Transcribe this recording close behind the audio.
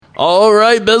All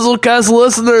right, Bizzlecast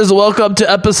listeners, welcome to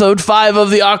episode 5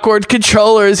 of the Awkward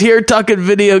Controllers, here talking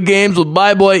video games with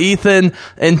my boy Ethan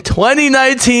in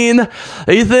 2019.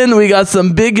 Ethan, we got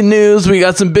some big news, we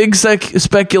got some big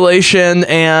speculation,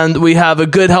 and we have a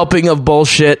good helping of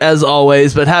bullshit, as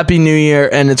always, but Happy New Year,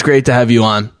 and it's great to have you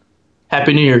on.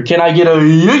 Happy New Year. Can I get a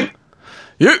yeet?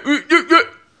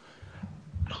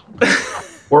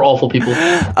 We're awful people.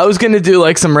 I was going to do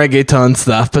like some reggaeton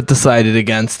stuff, but decided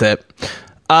against it.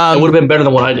 It would have been better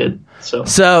than what I did.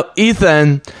 So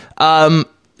Ethan,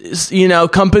 companies,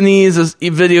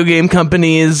 video game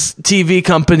companies, TV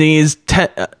companies,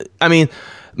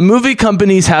 movie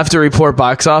companies have to report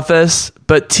box office,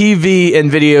 but TV and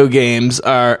video games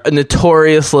are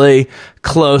notoriously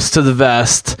close to the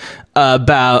vest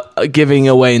about giving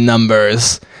away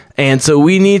numbers. And so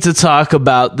we need to talk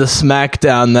about the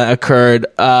smackdown that occurred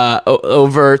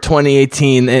over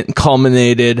 2018 and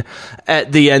culminated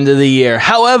at the end of the year.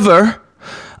 However,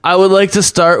 I would like to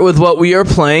start with what we are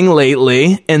playing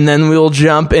lately, and then we'll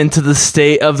jump into the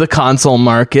state of the console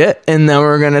market, and then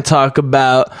we're going to talk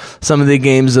about some of the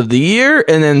games of the year,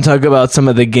 and then talk about some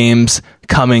of the games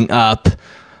coming up.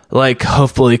 Like,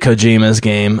 hopefully, Kojima's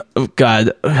game.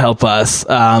 God, help us.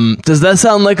 Does that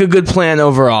sound like a good plan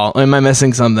overall? Am I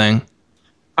missing something?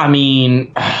 I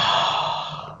mean,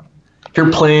 your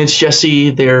plans, Jesse,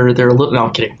 they're a little... No,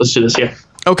 I'm kidding. Let's do this, yeah.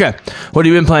 Okay. What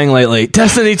have you been playing lately?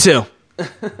 Destiny 2.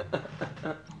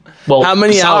 Well, How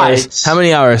many hours? How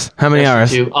many hours?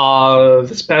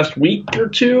 This past week or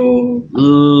two?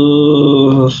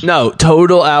 No,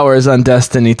 total hours on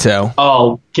Destiny 2.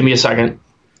 Oh, give me a second.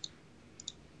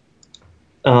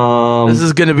 This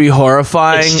is going to be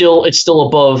horrifying. It's still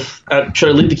above. Should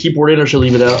I leave the keyboard in or should I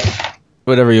leave it out?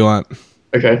 Whatever you want.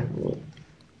 Okay.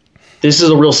 This is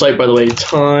a real site, by the way.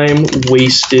 Time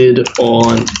wasted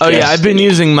on Destiny. Oh, yeah, I've been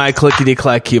using my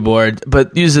clickety-clack keyboard,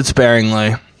 but use it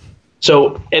sparingly.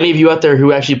 So, any of you out there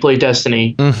who actually play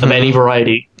Destiny of any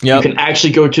variety, you can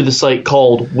actually go to the site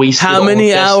called Wasted. How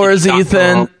many hours,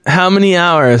 Ethan? How many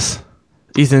hours?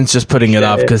 Ethan's just putting it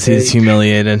off because he's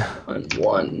humiliated.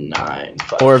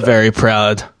 1955. Or very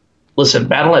proud. Listen,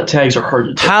 Battle.net tags are hard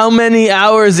to tell. How many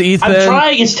hours, Ethan? I'm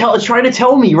trying. It's trying to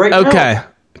tell me right now. Okay.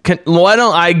 Why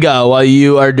don't I go while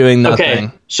you are doing nothing?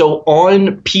 Okay. So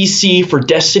on PC for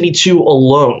Destiny 2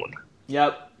 alone,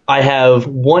 I have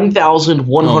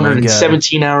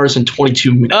 1,117 hours and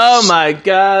 22 minutes. Oh my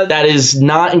god. That is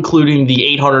not including the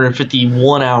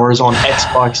 851 hours on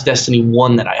Xbox Destiny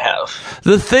 1 that I have.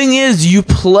 The thing is, you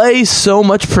play so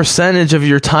much percentage of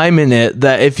your time in it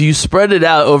that if you spread it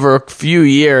out over a few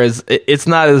years, it's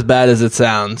not as bad as it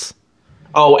sounds.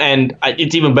 Oh, and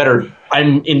it's even better.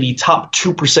 I'm in the top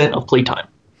 2% of playtime.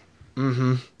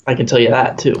 Mm-hmm. I can tell you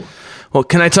that, too. Well,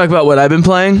 can I talk about what I've been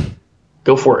playing?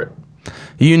 Go for it.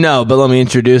 You know, but let me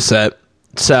introduce it.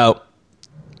 So,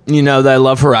 you know that I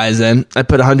love Horizon. I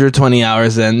put 120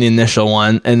 hours in, the initial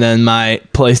one, and then my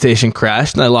PlayStation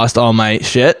crashed, and I lost all my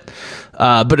shit.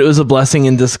 But it was a blessing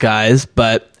in disguise.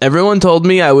 But everyone told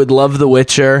me I would love The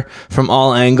Witcher from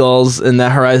all angles, and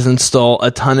that Horizon stole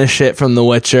a ton of shit from The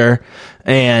Witcher,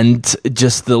 and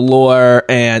just the lore,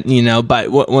 and, you know, by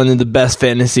one of the best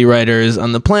fantasy writers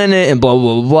on the planet, and blah,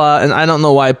 blah, blah, blah. And I don't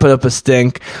know why I put up a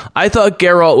stink. I thought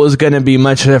Geralt was going to be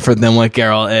much different than what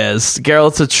Geralt is.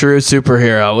 Geralt's a true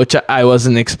superhero, which I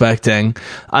wasn't expecting,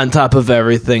 on top of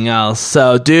everything else.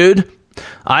 So, dude,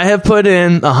 I have put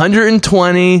in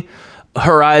 120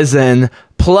 Horizon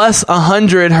plus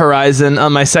 100 Horizon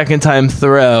on my second time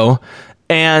through,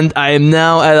 and I am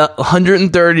now at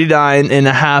 139 and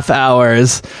a half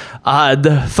hours on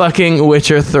the fucking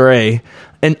Witcher 3,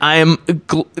 and I am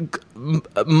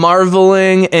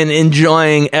marveling and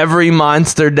enjoying every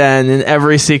monster den and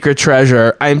every secret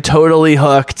treasure. I'm totally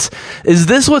hooked. Is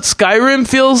this what Skyrim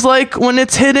feels like when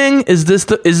it's hitting? Is this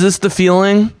the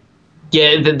feeling?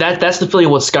 Yeah, that's the feeling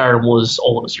of what Skyrim was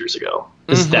all those years ago.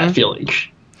 Is that feeling.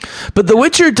 But The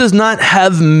Witcher does not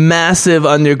have massive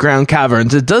underground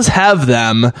caverns. It does have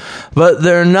them, but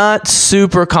they're not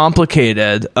super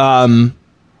complicated. But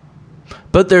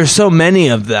there's so many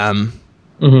of them.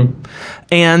 Mm-hmm.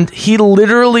 And he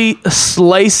literally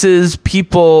slices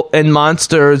people and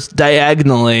monsters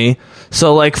diagonally.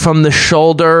 So, like, from the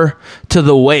shoulder to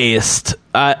the waist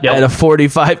at a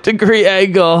 45-degree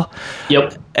angle.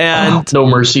 Yep. And no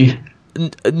mercy.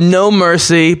 No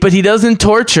mercy, but he doesn't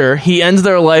torture. He ends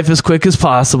their life as quick as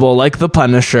possible, like the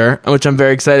Punisher, which I'm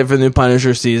very excited for the new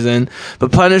Punisher season.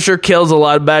 But Punisher kills a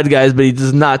lot of bad guys, but he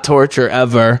does not torture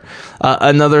ever.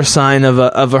 Another sign of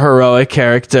a heroic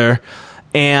character.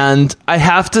 And I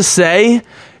have to say,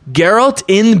 Geralt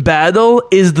in battle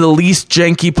is the least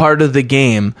janky part of the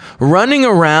game. Running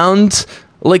around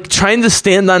like trying to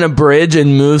stand on a bridge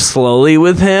and move slowly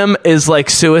with him is like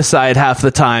suicide half the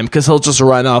time, because he'll just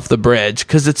run off the bridge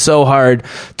because it's so hard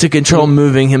to control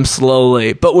moving him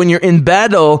slowly. But when you're in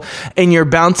battle and you're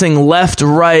bouncing left,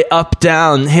 right, up,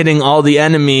 down, hitting all the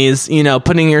enemies, you know,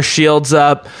 putting your shields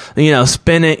up, you know,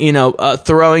 spinning, you know,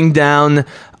 throwing down.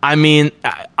 I mean,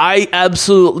 I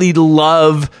absolutely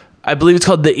love, I believe it's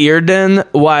called the Yrden,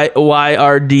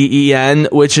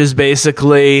 Yrden, which is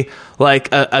basically like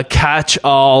a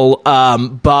catch-all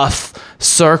buff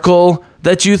circle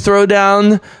that you throw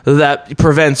down that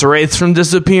prevents wraiths from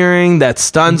disappearing, that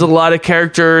stuns a lot of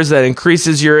characters, that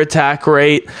increases your attack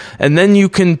rate, and then you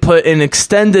can put an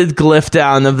extended glyph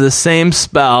down of the same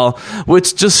spell,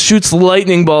 which just shoots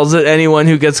lightning bolts at anyone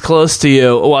who gets close to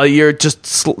you while you're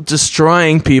just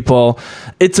destroying people.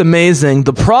 It's amazing.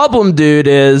 The problem, dude,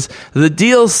 is the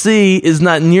DLC is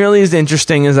not nearly as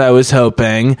interesting as I was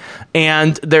hoping,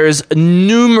 and there's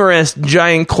numerous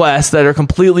giant quests that are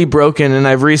completely broken, and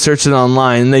I've researched it online.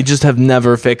 They just have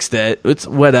never fixed it. It's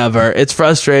whatever. It's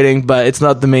frustrating, but it's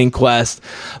not the main quest.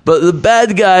 But the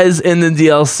bad guys in the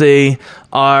DLC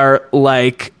are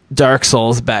like Dark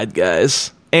Souls bad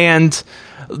guys. And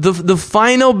the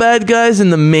final bad guys in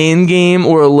the main game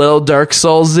were a little Dark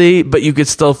Soulsy, but you could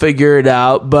still figure it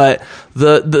out. But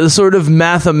the sort of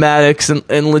mathematics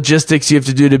and logistics you have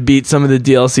to do to beat some of the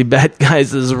DLC bad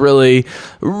guys is really,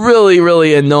 really,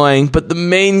 really annoying. But the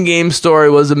main game story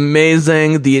was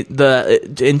amazing. The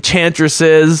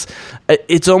enchantresses,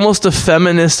 it's almost a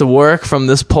feminist work from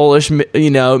this Polish,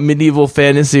 you know, medieval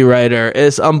fantasy writer.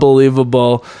 It's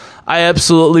unbelievable. I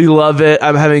absolutely love it.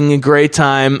 I'm having a great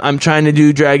time. I'm trying to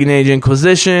do Dragon Age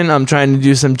Inquisition. I'm trying to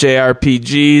do some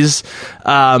JRPGs.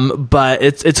 But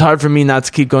it's hard for me not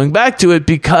to keep going back to it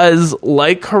because,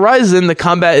 like Horizon, the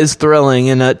combat is thrilling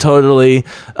in a totally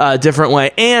different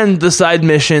way. And the side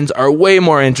missions are way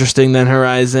more interesting than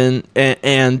Horizon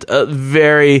and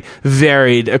very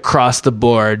varied across the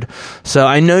board. So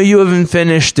I know you haven't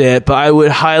finished it, but I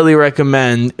would highly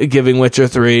recommend giving Witcher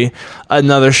 3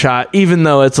 another shot, even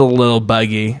though it's a little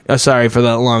buggy. Sorry for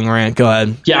that long rant. Go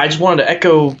ahead. Yeah, I just wanted to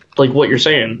echo like what you're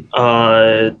saying.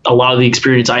 A lot of the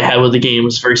experience I had with the game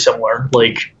was very similar.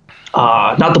 Like,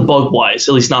 not the bug wise,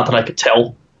 at least not that I could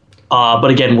tell. But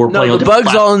again, we're playing. No, the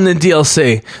bugs all in the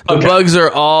DLC. The bugs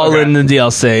are all in the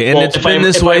DLC, and it's been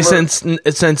this way since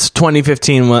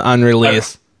 2015 on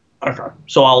release. Okay.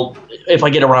 So if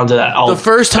I get around to that, the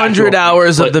first 100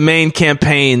 hours of the main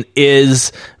campaign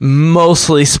is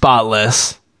mostly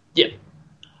spotless. Yeah.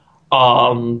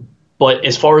 But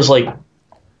as far as like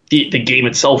the game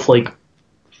itself, like,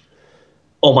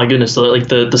 oh my goodness,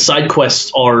 the side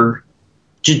quests are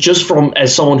just from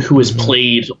as someone who has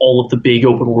played all of the big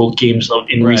open world games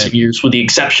in recent years, with the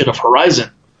exception of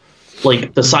Horizon,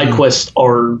 like the side quests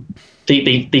are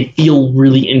they feel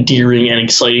really endearing and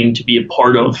exciting to be a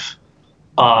part of.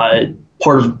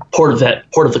 Part of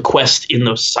the quest in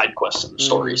those side quests and the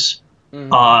stories.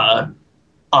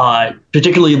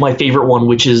 Particularly my favorite one,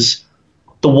 which is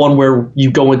the one where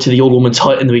you go into the old woman's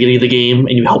hut in the beginning of the game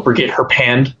and you help her get her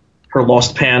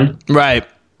lost pan. Right.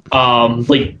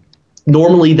 Like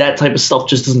normally that type of stuff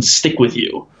just doesn't stick with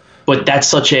you, but that's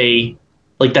such a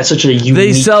unique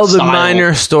They sell the style.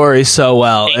 minor story so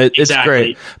well. It's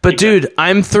great. But dude,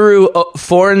 I'm through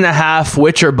 4.5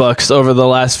 Witcher books over the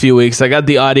last few weeks. I got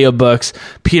the audiobooks.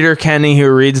 Peter Kenny,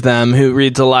 who reads them, who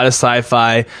reads a lot of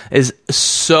sci-fi, is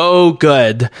so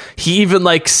good. He even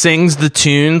like sings the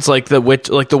tunes, like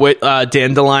the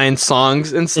Dandelion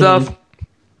songs and stuff.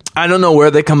 I don't know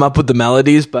where they come up with the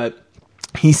melodies, but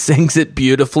he sings it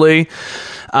beautifully.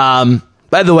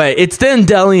 By the way, it's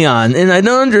Dandelion, and I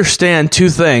don't understand two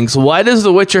things. Why does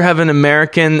The Witcher have an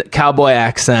American cowboy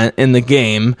accent in the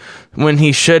game when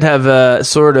he should have a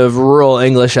sort of rural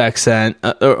English accent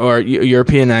or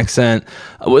European accent?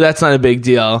 Well, that's not a big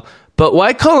deal. But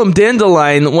why call him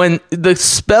Dandelion when the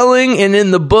spelling and in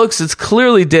the books it's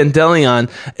clearly Dandelion?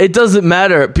 It doesn't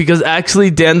matter because actually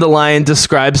Dandelion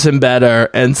describes him better,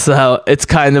 and so it's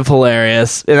kind of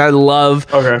hilarious. And I love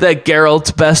that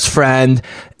Geralt's best friend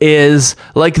is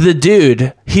like the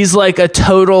dude. He's like a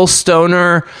total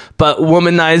stoner but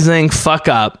womanizing fuck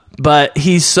up. But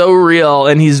he's so real,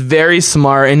 and he's very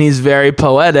smart, and he's very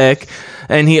poetic.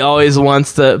 And he always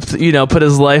wants to, put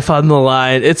his life on the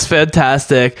line. It's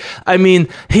fantastic. I mean,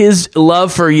 his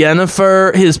love for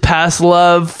Yennefer, his past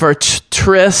love for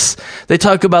Triss, they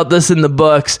talk about this in the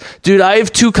books. Dude, I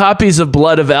have 2 copies of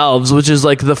Blood of Elves, which is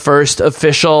like the first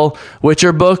official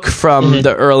Witcher book from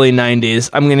the early 90s.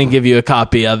 I'm going to give you a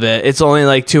copy of it. It's only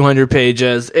like 200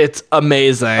 pages. It's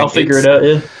amazing. I'll figure it out,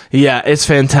 yeah. Yeah, it's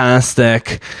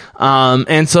fantastic.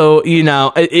 And so,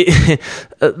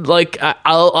 like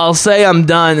I'll say I'm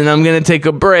done and I'm going to take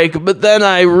a break, but then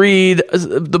I read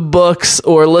the books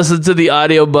or listen to the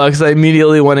audiobooks. I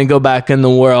immediately want to go back in the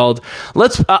world.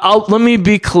 Let me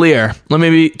be clear. Let me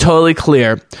be totally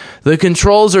clear. The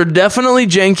controls are definitely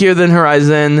jankier than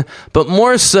Horizon, but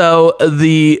more so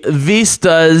the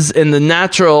vistas and the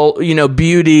natural,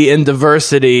 beauty and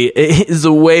diversity is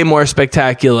way more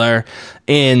spectacular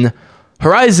in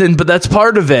Horizon, but that's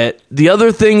part of it. The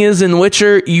other thing is in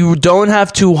Witcher, you don't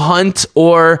have to hunt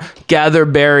or gather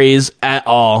berries at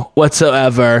all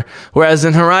whatsoever. Whereas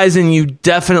in Horizon, you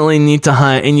definitely need to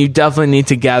hunt and you definitely need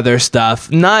to gather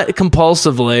stuff. Not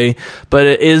compulsively, but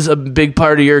it is a big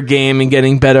part of your game and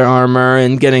getting better armor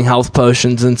and getting health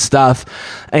potions and stuff.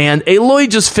 And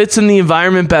Aloy just fits in the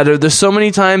environment better. There's so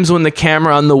many times when the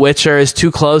camera on the Witcher is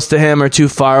too close to him or too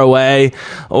far away,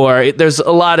 or there's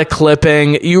a lot of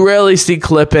clipping. You rarely see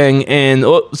clipping. And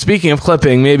speaking of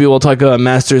clipping, maybe we'll talk about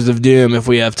Masters of Doom if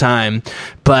we have time.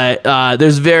 But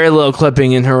there's very little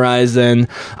clipping in Horizon.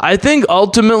 I think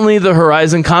ultimately the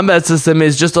Horizon combat system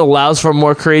just allows for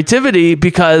more creativity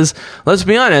because, let's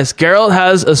be honest, Geralt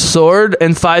has a sword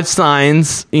and 5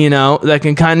 signs, that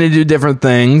can kind of do different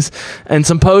things, and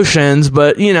some potions,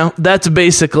 but, that's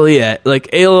basically it. Like,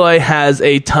 Aloy has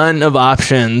a ton of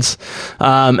options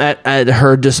at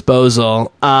her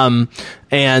disposal.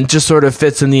 And just sort of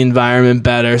fits in the environment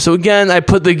better. So again, I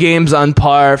put the games on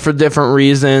par for different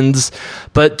reasons.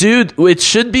 But dude, it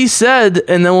should be said,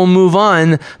 and then we'll move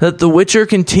on, that The Witcher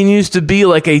continues to be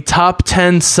like a top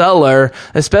 10 seller,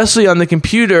 especially on the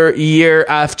computer, year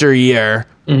after year.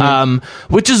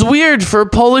 Mm-hmm. Which is weird for a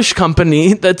Polish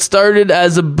company that started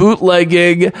as a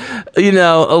bootlegging,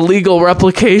 illegal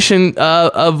replication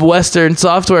of Western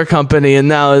software company, and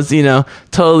now is,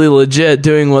 totally legit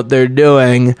doing what they're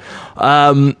doing.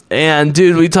 And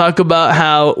dude, we talk about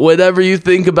how whatever you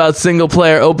think about single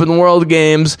player open world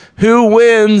games, who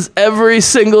wins every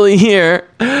single year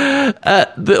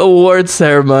at the award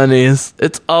ceremonies?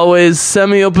 It's always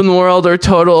semi-open world or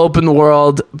total open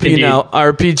world,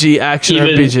 RPG, action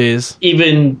RPGs.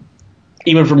 Even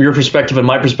from your perspective and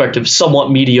my perspective,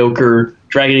 somewhat mediocre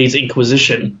Dragon Age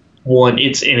Inquisition won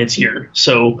its year.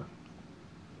 So,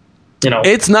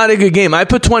 it's not a good game. I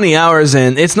put 20 hours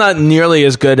in. It's not nearly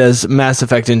as good as Mass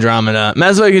Effect Andromeda.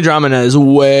 Mass Effect Andromeda is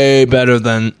way better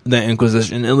than the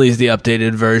Inquisition, at least the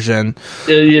updated version.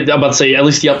 I'm about to say at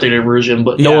least the updated version,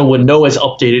 but no one would know it's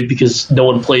updated because no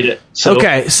one played it. So.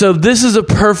 Okay, so this is a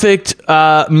perfect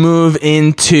move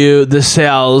into the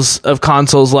sales of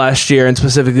consoles last year and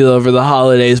specifically over the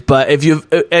holidays. But if you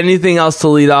have anything else to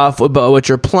lead off about what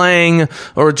you're playing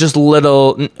or just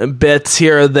little bits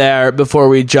here or there before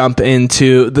we jump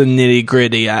into the nitty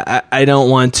gritty, I don't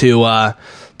want to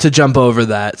jump over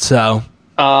that. So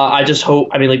I just hope.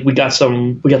 I mean, like we got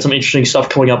some interesting stuff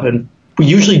coming up, and we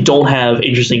usually don't have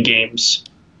interesting games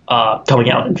coming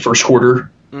out in first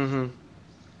quarter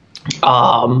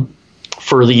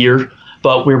for the year.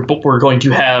 But we're going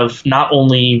to have not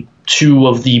only 2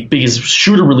 of the biggest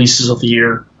shooter releases of the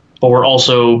year, but we're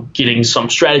also getting some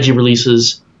strategy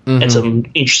releases and some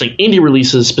interesting indie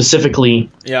releases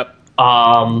specifically. Yep.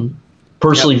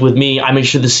 Personally, with me, I'm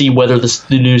interested to see whether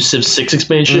the new Civ 6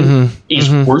 expansion is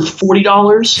worth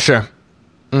 $40. Sure.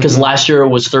 Because last year it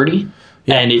was $30,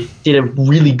 and it did a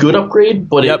really good upgrade,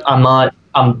 but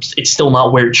it's still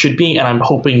not where it should be, and I'm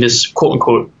hoping this quote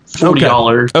unquote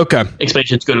 $40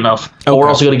 expansion is good enough. But we're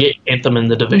also going to get Anthem in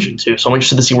the Division too, so I'm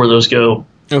interested to see where those go.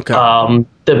 Okay.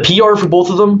 The PR for both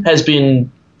of them has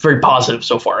been very positive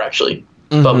so far, actually,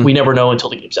 but we never know until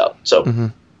the game's out.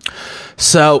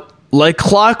 So, like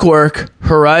clockwork,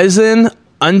 Horizon,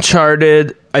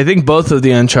 Uncharted, I think both of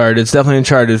the Uncharted's, definitely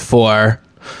Uncharted 4,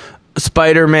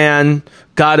 Spider-Man,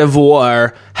 God of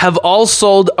War, have all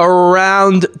sold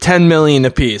around 10 million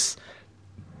apiece.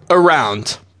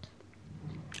 Around.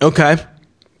 Okay.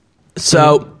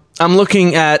 So, I'm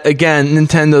looking at, again,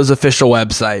 Nintendo's official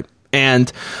website. And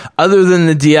other than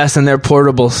the DS and their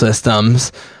portable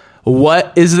systems,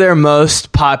 what is their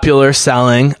most popular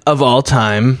selling of all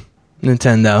time?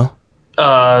 Nintendo.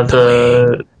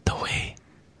 The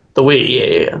Wii,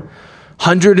 yeah.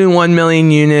 101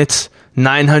 million units,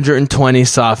 920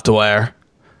 software.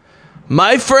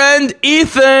 My friend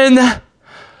Ethan,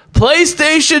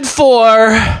 PlayStation 4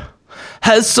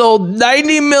 has sold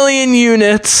 90 million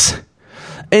units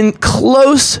and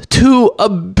close to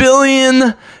 1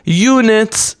 billion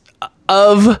units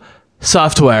of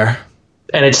software.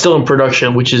 And it's still in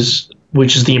production, which is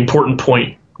the important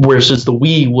point. Whereas the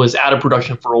Wii was out of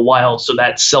production for a while, so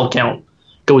that cell count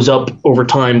goes up over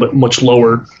time, but much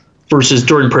lower versus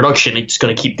during production, it's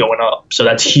going to keep going up. So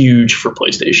that's huge for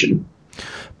PlayStation.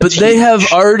 But they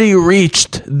have already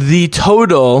reached the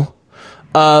total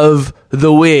of the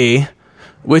Wii,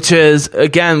 which is,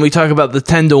 again, we talk about the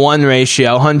 10-to-1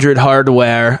 ratio, 100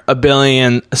 hardware, 1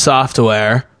 billion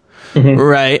software,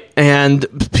 right? And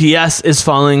PS is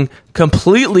falling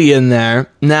completely in there.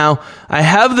 Now, I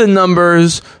have the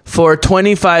numbers for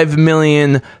 25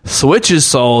 million Switches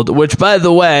sold, which, by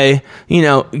the way,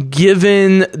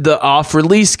 given the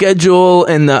off-release schedule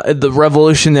and the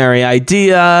revolutionary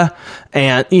idea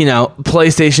and,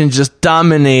 PlayStation just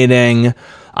dominating,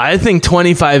 I think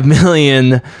 25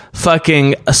 million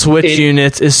fucking Switch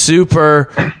units is super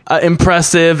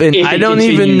impressive, and I don't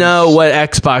even know what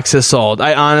Xbox has sold.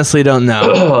 I honestly don't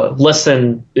know. Less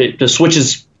than the Switch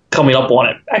is coming up on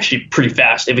it actually pretty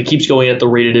fast if it keeps going at the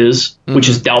rate it is, which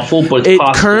is doubtful, but it's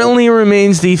possible. Currently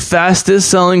remains the fastest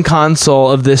selling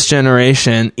console of this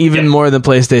generation, even more than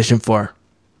PlayStation 4.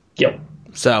 Yep.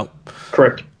 So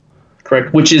correct,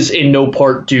 which is in no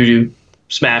part due to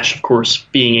Smash, of course,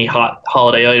 being a hot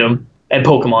holiday item, and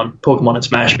Pokemon and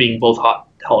Smash being both hot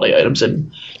holiday items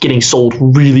and getting sold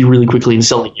really, really quickly and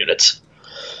selling units.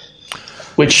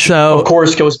 Which, of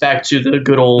course, goes back to the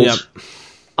good old,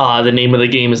 the name of the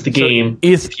game is the game.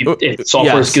 If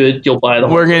software is good, you'll buy the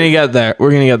hardware. We're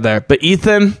going to get there. But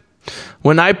Ethan,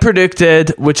 when I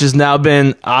predicted, which has now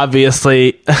been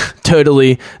obviously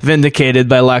totally vindicated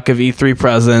by lack of E3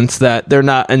 presence, that they're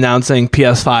not announcing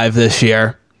PS5 this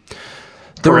year.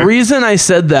 The reason I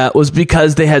said that was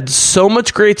because they had so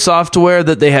much great software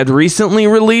that they had recently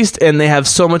released, and they have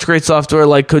so much great software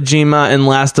like Kojima and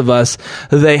Last of Us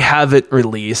they haven't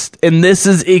released. And this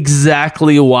is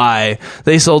exactly why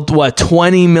they sold,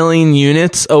 20 million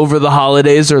units over the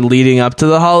holidays or leading up to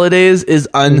the holidays is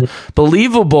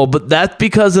unbelievable. But that's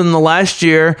because in the last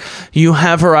year, you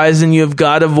have Horizon, you have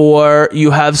God of War,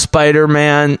 you have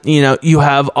Spider-Man, you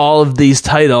have all of these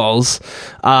titles.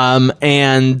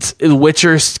 And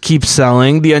Witcher keeps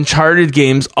selling. The Uncharted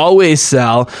games always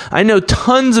sell. I know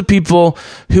tons of people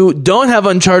who don't have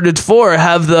Uncharted 4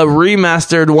 have the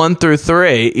remastered 1 through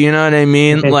 3. You know what I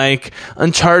mean? Like,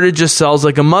 Uncharted just sells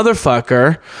like a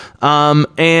motherfucker.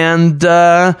 And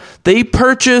they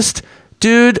purchased,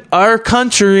 our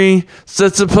country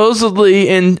that's supposedly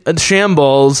in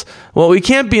shambles. Well, we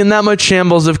can't be in that much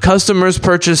shambles if customers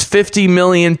purchase 50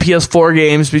 million PS4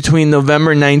 games between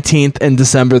November 19th and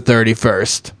December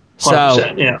 31st.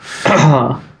 So, yeah.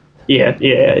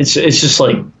 It's just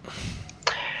like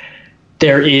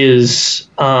there is.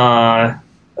 However,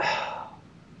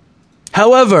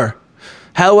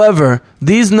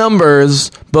 these numbers,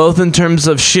 both in terms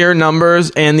of sheer numbers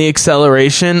and the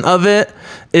acceleration of it,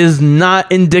 is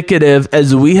not indicative,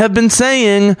 as we have been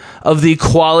saying, of the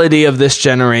quality of this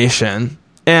generation.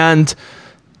 And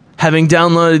having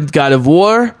downloaded God of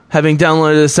War, having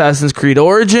downloaded Assassin's Creed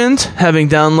Origins, having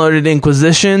downloaded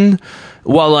Inquisition,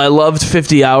 while I loved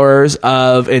 50 hours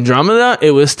of Andromeda,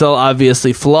 it was still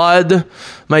obviously flawed.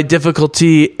 My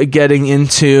difficulty getting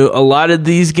into a lot of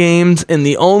these games, and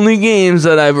the only games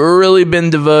that I've really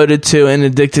been devoted to and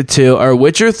addicted to are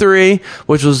Witcher 3,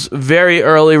 which was very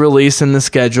early release in the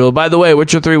schedule. By the way,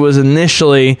 Witcher 3 was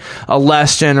initially a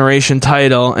last generation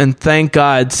title, and thank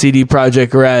God CD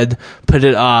Projekt Red put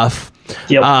it off.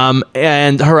 Yep.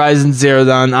 And Horizon Zero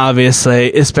Dawn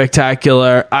obviously is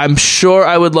spectacular. I'm sure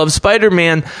I would love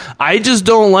Spider-Man. I just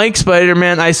don't like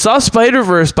Spider-Man. I saw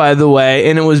Spider-Verse, by the way,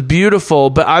 and it was beautiful,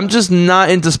 but I'm just not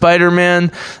into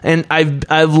Spider-Man, and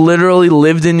I've literally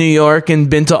lived in New York and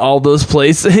been to all those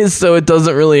places, so it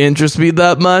doesn't really interest me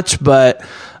that much. But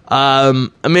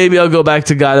maybe I'll go back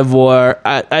to God of War.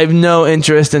 I have no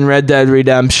interest in Red Dead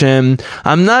Redemption.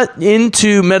 I'm not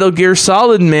into Metal Gear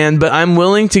Solid, man, but I'm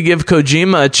willing to give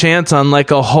Kojima a chance on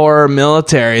like a horror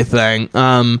military thing,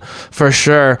 for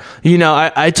sure.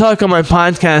 I talk on my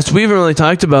podcast, we haven't really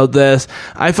talked about this.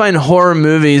 I find horror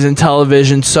movies and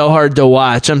television so hard to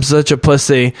watch. I'm such a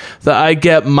pussy that I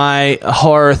get my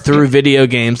horror through video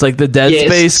games, like the Dead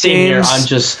Space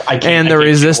games. I can't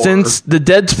Resistance. The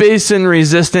Dead Space and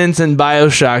Resistance and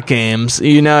BioShock games,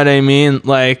 you know what I mean?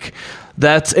 Like,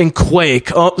 that's in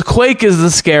Quake. Quake is the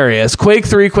scariest. Quake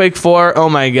 3, Quake 4, oh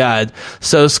my god,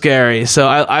 so scary. So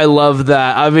I love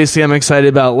that. Obviously, I'm excited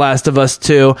about Last of Us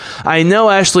 2. I know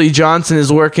Ashley Johnson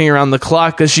is working around the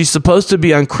clock because she's supposed to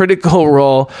be on Critical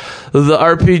Role, the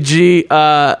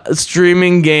RPG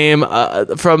streaming game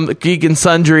from Geek and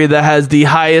Sundry that has the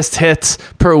highest hits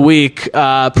per week,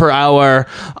 per hour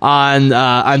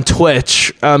on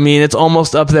Twitch. I mean, it's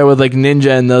almost up there with like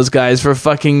Ninja and those guys for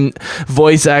fucking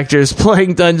voice actors playing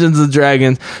playing Dungeons and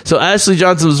Dragons. So Ashley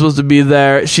Johnson was supposed to be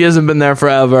there. She hasn't been there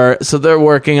forever. So they're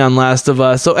working on Last of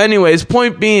Us. So anyways,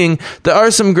 point being, there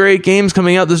are some great games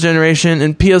coming out this generation,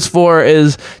 and PS4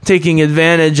 is taking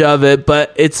advantage of it,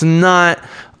 but it's not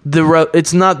the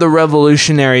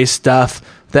revolutionary stuff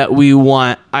that we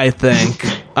want, I think.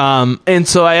 And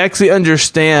so I actually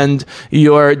understand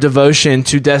your devotion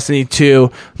to Destiny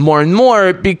 2 more and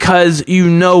more, because you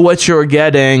know what you're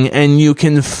getting and you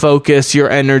can focus your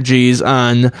energies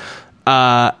on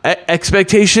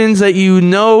expectations that you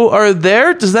know are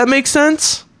there. Does that make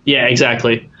sense? Yeah,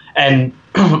 exactly. And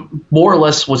more or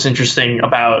less what's interesting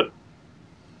about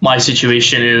my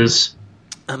situation is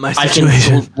I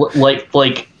can,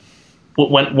 like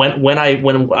when I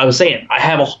was saying I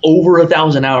have over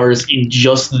 1,000 hours in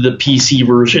just the PC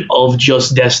version of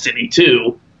just Destiny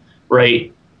 2,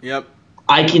 right? Yep.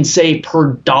 I can say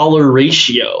per dollar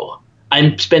ratio,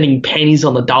 I'm spending pennies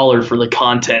on the dollar for the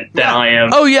content that I am.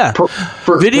 Oh yeah, for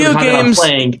video the games I'm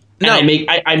playing, and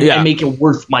I make it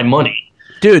worth my money.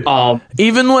 Dude,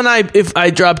 even if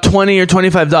I drop $20 or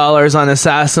 $25 on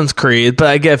Assassin's Creed, but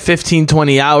I get 15,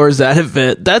 20 hours out of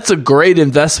it, that's a great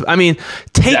investment. I mean,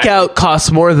 takeout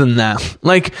costs more than that.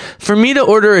 Like, for me to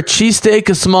order a cheesesteak,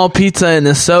 a small pizza, and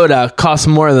a soda costs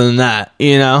more than that,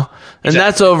 you know? And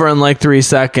that's over in like 3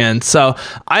 seconds. So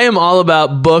I am all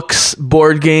about books,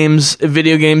 board games,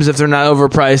 video games if they're not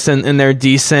overpriced and they're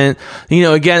decent. You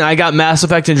know, again, I got Mass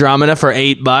Effect Andromeda for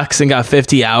 $8 and got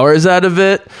 50 hours out of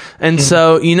it. And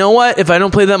so, you know what? If I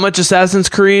don't play that much Assassin's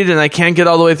Creed and I can't get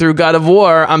all the way through God of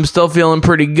War, I'm still feeling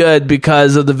pretty good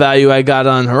because of the value I got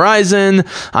on Horizon,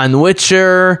 on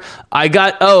Witcher. I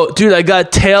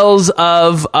got Tales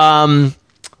of...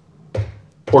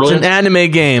 It's an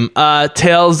anime game.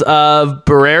 Tales of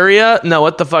Berseria. No,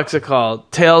 what the fuck's it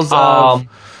called? Tales of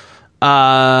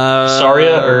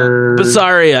Berseria or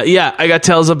Berseria. Yeah, I got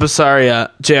Tales of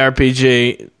Berseria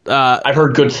JRPG. I've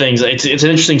heard good things. It's an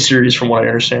interesting series from what I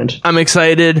understand. I'm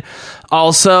excited.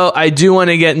 Also, I do want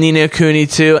to get Ni no Kuni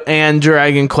 2 and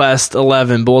Dragon Quest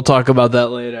 11, but we'll talk about that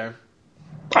later.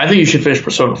 I think you should finish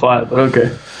Persona 5, but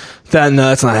okay.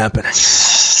 That's not happening.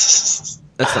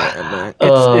 That's not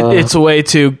happening. It's way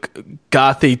too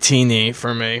gothy teeny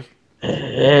for me.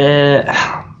 Sure.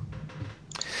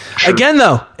 Again,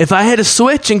 though, if I had a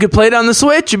Switch and could play it on the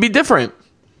Switch, it'd be different.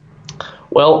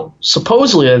 Well,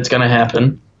 supposedly it's going to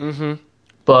happen. Mm-hmm.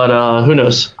 But who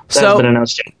knows? That hasn't been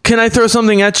announced yet. Can I throw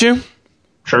something at you?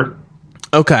 Sure.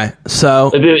 Okay, so...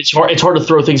 It's hard to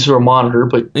throw things through a monitor,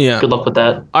 but good luck with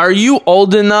that. Are you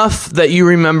old enough that you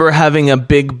remember having a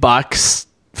big box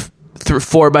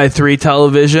 4x3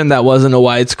 television that wasn't a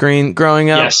widescreen growing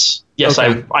up? Yes.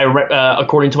 Okay. I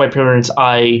according to my parents,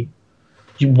 I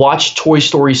watched Toy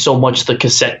Story so much the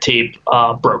cassette tape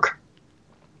broke.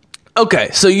 Okay,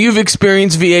 so you've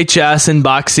experienced VHS and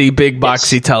big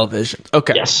boxy television.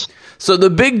 Okay. Yes. So the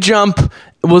big jump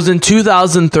was in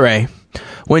 2003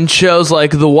 when shows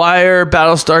like The Wire,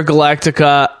 Battlestar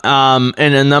Galactica,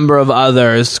 and a number of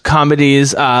others,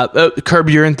 comedies, Curb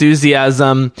Your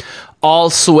Enthusiasm, all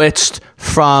switched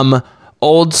from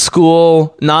old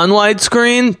school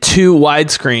non-widescreen to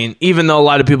widescreen, even though a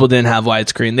lot of people didn't have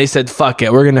widescreen. They said, fuck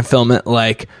it, we're going to film it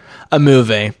like a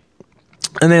movie.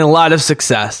 And then a lot of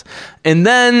success. And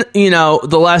then,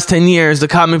 the last 10 years, the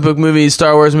comic book movies,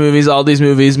 Star Wars movies, all these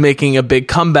movies making a big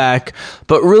comeback.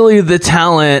 But really the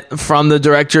talent, from the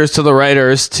directors to the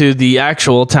writers to the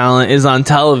actual talent, is on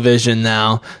television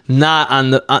now, not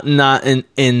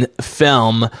in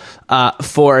film,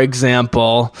 for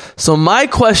example. So my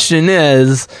question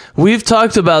is, we've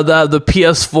talked about that the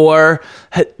PS4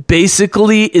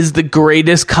 basically is the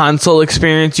greatest console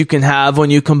experience you can have when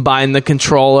you combine the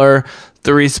controller,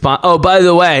 the response. Oh, by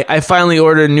the way, I finally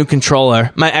ordered a new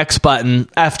controller, my X button,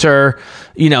 after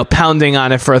pounding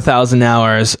on it for 1,000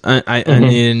 hours. I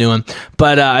need a new one,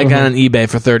 but I got it on eBay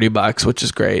for $30, which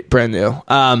is great, brand new.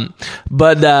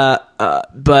 But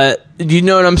you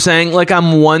know what I'm saying? Like,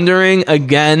 I'm wondering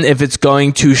again if it's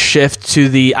going to shift to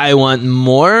the I want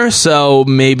more, so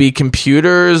maybe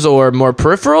computers or more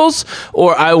peripherals,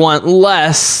 or I want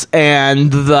less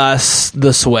and thus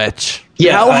the Switch.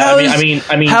 Yeah,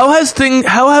 how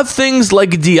have things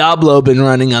like Diablo been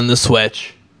running on the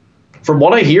Switch? From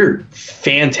what I hear,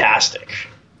 fantastic.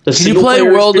 Can you play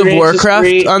World of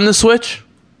Warcraft on the Switch?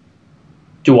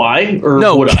 Do I? Or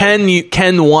no,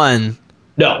 can one?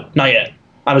 No, not yet.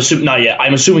 Not yet.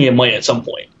 I'm assuming it might at some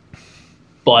point.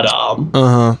 But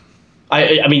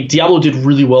I mean, Diablo did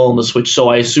really well on the Switch, so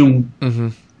I assume,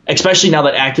 especially now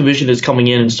that Activision is coming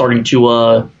in and starting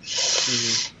to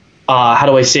how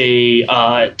do I say,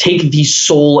 take the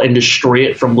soul and destroy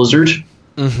it from Blizzard.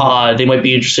 they might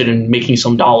be interested in making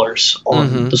some dollars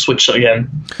on the Switch again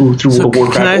through World of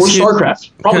Warcraft or StarCraft.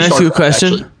 Probably can I ask you a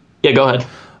question? Actually. Yeah, go ahead.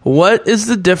 What is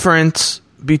the difference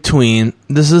between,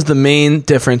 this is the main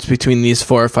difference between these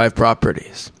 4 or 5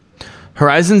 properties?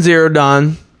 Horizon Zero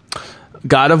Dawn,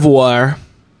 God of War,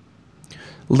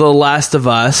 The Last of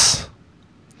Us,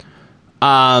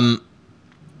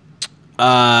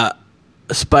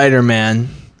 Spider-Man,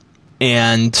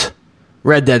 and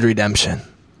Red Dead Redemption.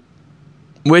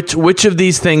 Which of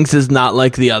these things is not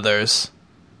like the others?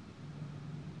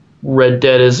 Red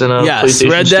Dead isn't a yes,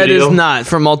 PlayStation Red Dead studio. is not,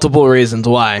 for multiple reasons.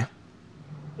 Why?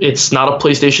 It's not a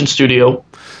PlayStation studio.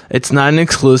 It's not an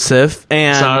exclusive,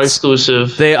 and It's not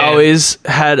exclusive. they always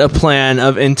had a plan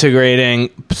of integrating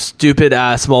stupid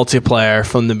ass multiplayer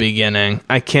from the beginning.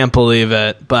 I can't believe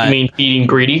it, but I mean, being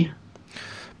greedy.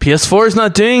 PS4 is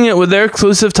not doing it with their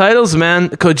exclusive titles, man.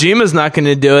 Kojima's not going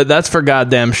to do it. That's for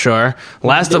goddamn sure.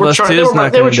 Last of Us 2 is not going to do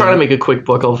it. They were trying to make a quick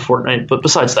buck off Fortnite, but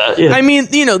besides that, yeah. I mean,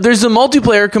 there's a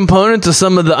multiplayer component to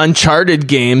some of the Uncharted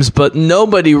games, but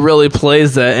nobody really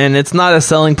plays that, and it's not a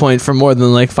selling point for more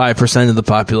than like 5% of the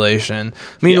population.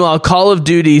 Meanwhile, Call of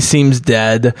Duty seems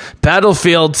dead.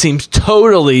 Battlefield seems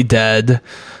totally dead.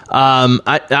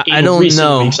 I don't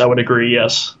know. Weeks, I would agree.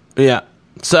 Yes. Yeah.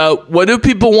 So, what do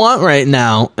people want right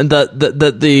now that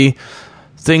the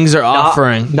things are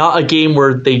offering? Not a game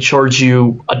where they charge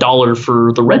you $1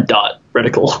 for the red dot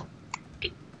reticle.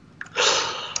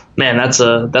 Man, that's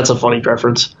a funny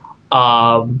preference. Do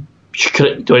I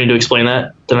need to explain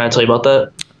that? Didn't I tell you about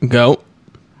that? Go.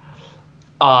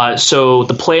 So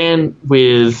the plan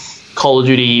with Call of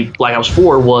Duty Black Ops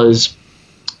 4 was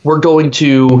we're going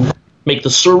to make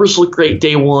the servers look great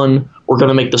day one. We're going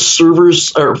to make the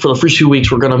servers, or for the first few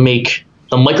weeks, we're going to make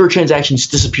the microtransactions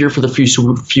disappear for the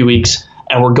few weeks,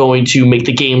 and we're going to make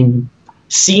the game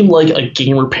seem like a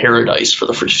gamer paradise for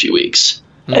the first few weeks.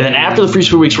 And then after the first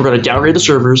few weeks, we're going to downgrade the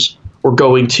servers. We're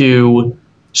going to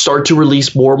start to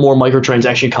release more and more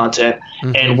microtransaction content,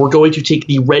 and we're going to take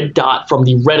the red dot from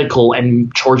the reticle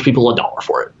and charge people $1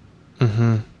 for it.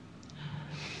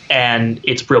 And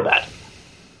it's real bad.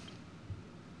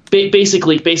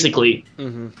 Basically,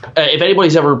 if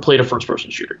anybody's ever played a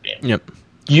first-person shooter game,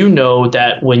 you know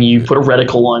that when you put a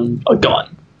reticle on a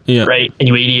gun, right, and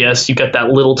you ADS, you got that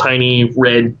little tiny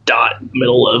red dot in the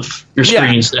middle of your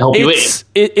screens to help you aim.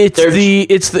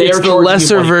 It's the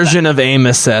lesser version of aim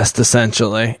assist,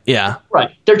 essentially. Yeah,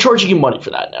 right. They're charging you money for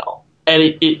that now, and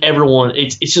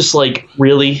it's just like,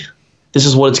 really, this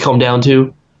is what it's come down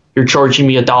to. You're charging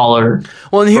me $1.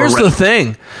 Well, and here's the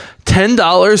thing.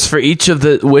 $10 for each of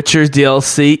the Witcher's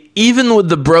DLC, even with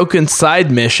the broken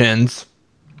side missions.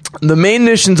 The main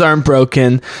missions aren't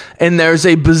broken, and there's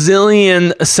a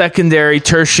bazillion secondary,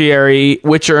 tertiary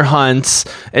Witcher hunts,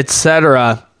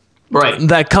 etc. Right.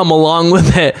 that come along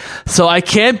with it. So I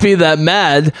can't be that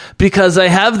mad because I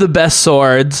have the best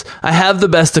swords. I have the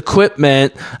best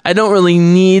equipment. I don't really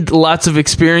need lots of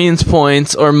experience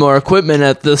points or more equipment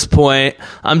at this point.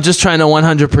 I'm just trying to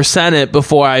 100% it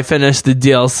before I finish the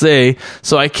DLC.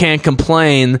 So I can't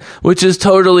complain, which is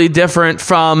totally different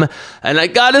from, and I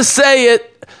gotta say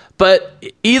it, but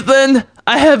Ethan,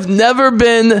 I have never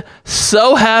been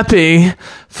so happy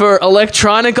for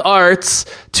Electronic Arts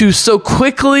to so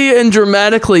quickly and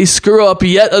dramatically screw up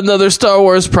yet another Star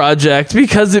Wars project,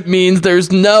 because it means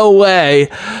there's no way,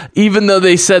 even though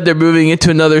they said they're moving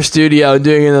into another studio and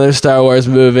doing another Star Wars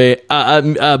movie,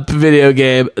 video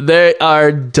game, they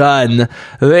are done.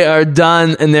 They are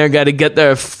done, and they're got to get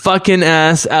their fucking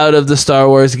ass out of the Star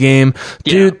Wars game.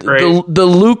 Dude, right. the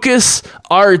Lucas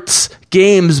Arts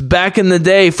games back in the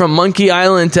day, from Monkey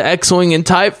Island to X-Wing and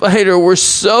TIE Fighter, were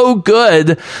so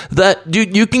good that,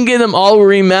 dude, you can get them all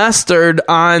remastered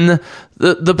on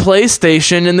the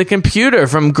PlayStation and the computer,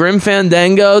 from Grim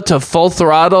Fandango to Full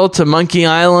Throttle to Monkey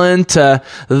Island to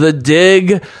The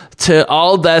Dig to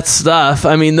all that stuff.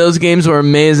 I mean, those games were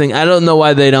amazing. I don't know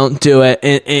why they don't do it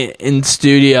in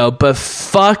studio, but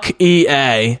fuck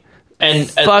EA.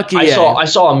 And fuck EA. I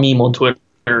saw a meme on Twitter,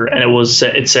 and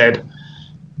it said,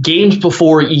 games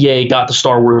before EA got the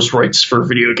Star Wars rights for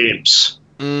video games.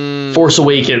 Force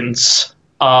Awakens,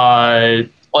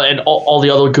 and all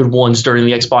the other good ones during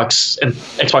the Xbox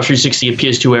 360 and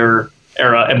PS2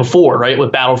 era and before, right?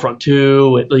 With Battlefront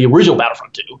 2, the original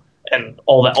Battlefront 2, and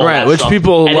all that which stuff.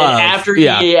 People and love. Then after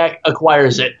EA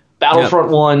acquires it,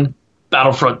 Battlefront 1,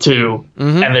 Battlefront 2,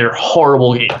 and they're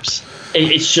horrible games.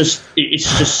 It's just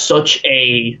such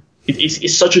a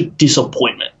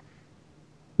disappointment.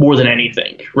 More than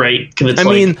anything, right? I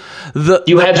mean, the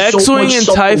X-Wing and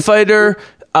TIE Fighter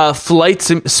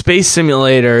space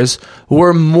simulators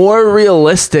were more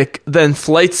realistic than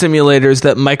flight simulators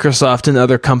that Microsoft and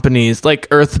other companies like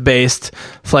Earth-based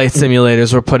flight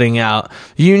simulators were putting out.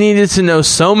 You needed to know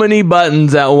so many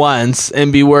buttons at once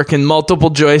and be working multiple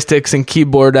joysticks and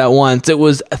keyboard at once. It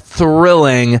was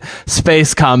thrilling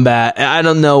space combat. I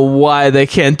don't know why they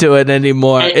can't do it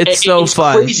anymore. It's so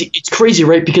fun. Crazy. It's crazy,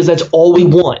 right? Because that's all we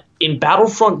want. In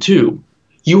Battlefront 2,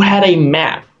 you had a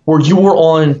map where you were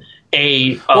on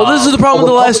this is the problem with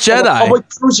The Last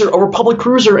Jedi. A Republic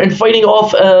cruiser and fighting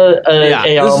off this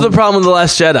is the problem with The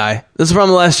Last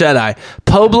Jedi.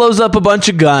 Poe blows up a bunch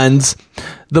of guns.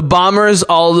 The bombers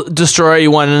all destroy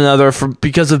one another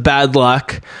because of bad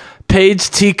luck. Paige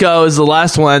Tico is the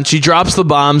last one. She drops the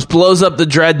bombs, blows up the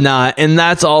dreadnought, and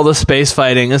that's all the space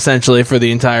fighting essentially for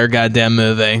the entire goddamn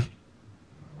movie.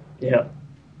 Yeah.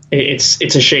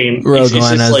 It's a shame. Rogue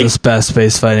One has the best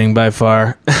space fighting by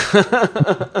far.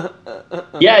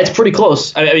 Yeah, it's pretty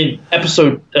close. I mean,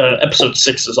 episode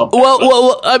 6 is up there.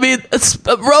 Well, I mean,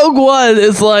 Rogue One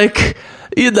is like,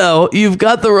 you've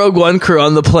got the Rogue One crew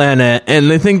on the planet,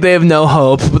 and they think they have no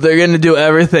hope, but they're going to do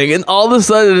everything. And all of a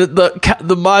sudden,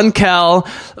 the Mon Cal,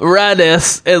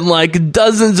 Radis, and like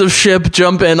dozens of ship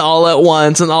jump in all at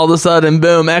once, and all of a sudden,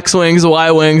 boom, X-Wings,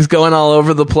 Y-Wings going all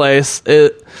over the place.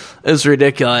 It's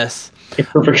ridiculous. A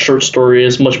perfect short story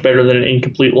is much better than an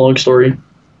incomplete long story.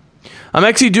 I'm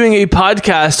actually doing a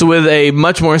podcast with a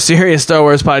much more serious Star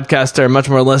Wars podcaster, much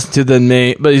more listened to than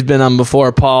me, but he's been on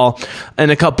before, Paul, in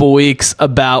a couple weeks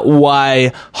about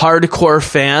why hardcore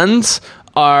fans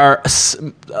are,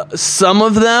 some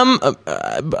of them,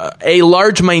 a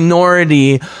large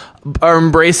minority, are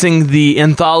embracing the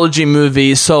anthology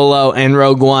movie Solo and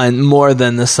Rogue One more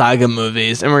than the saga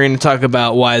movies, and we're going to talk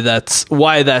about why that's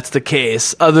the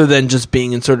case, other than just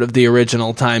being in sort of the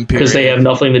original time period. Because they have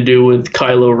nothing to do with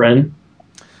Kylo Ren.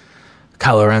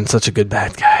 Kylo Ren's such a good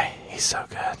bad guy. He's so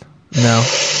good. No.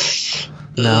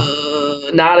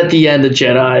 Not at the end of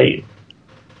Jedi.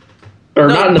 Or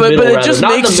not in the middle, but it just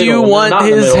makes you want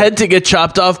his head to get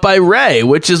chopped off by Rey,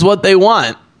 which is what they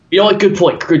want. You know what? Good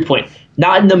point.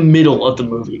 Not in the middle of the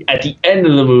movie. At the end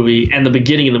of the movie and the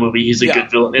beginning of the movie, he's a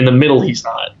good villain. In the middle, he's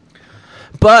not.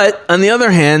 But, on the other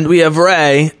hand, we have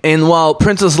Rey, and while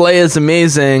Princess Leia is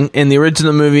amazing in the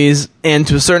original movies, and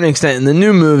to a certain extent in the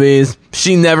new movies,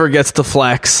 she never gets to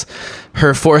flex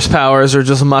her force powers or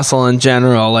just muscle in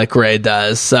general like Rey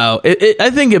does. So,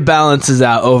 I think it balances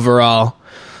out overall.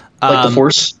 Like the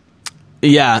Force?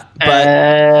 Yeah, but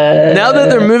now that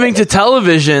they're moving to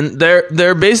television,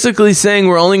 they're basically saying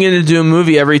we're only going to do a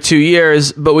movie every 2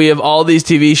 years, but we have all these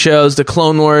TV shows, the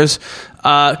Clone Wars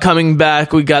coming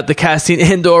back. We got the Cassian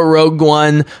Andor Rogue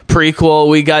One prequel.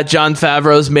 We got Jon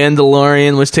Favreau's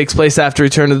Mandalorian, which takes place after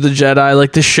Return of the Jedi.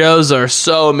 Like, the shows are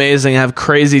so amazing, have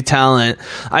crazy talent.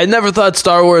 I never thought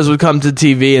Star Wars would come to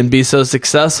TV and be so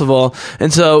successful.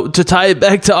 And so, to tie it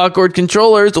back to awkward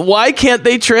controllers, why can't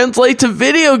they translate to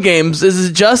video games? Is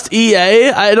it just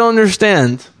EA? I don't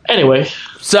understand. Anyway,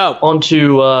 so on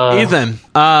to Ethan.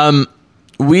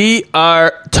 We're going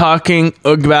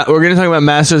to talk about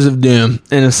Masters of Doom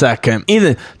in a second.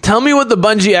 Ethan, tell me what the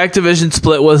Bungie Activision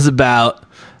split was about,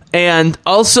 and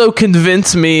also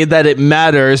convince me that it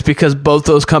matters because both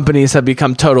those companies have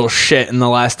become total shit in the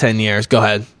last 10 years. Go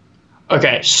ahead.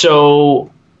 Okay,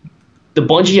 so the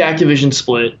Bungie Activision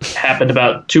split happened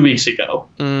about 2 weeks ago,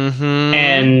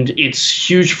 and it's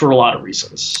huge for a lot of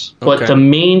reasons. But the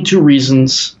main two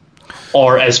reasons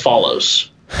are as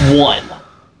follows.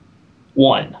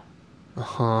 One.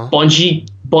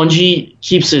 Bungie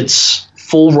keeps its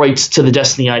full rights to the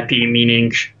Destiny IP,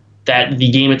 meaning that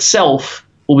the game itself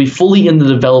will be fully in the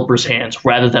developer's hands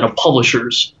rather than a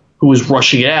publisher's who is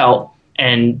rushing it out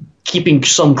and keeping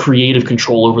some creative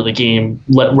control over the game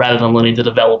rather than letting the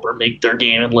developer make their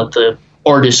game and let the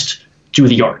artist do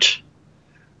the art.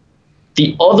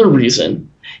 The other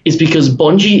reason is because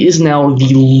Bungie is now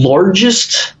the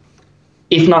largest,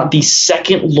 if not the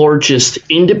second largest,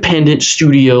 independent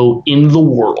studio in the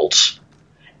world.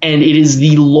 And it is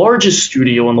the largest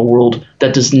studio in the world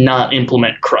that does not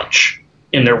implement crunch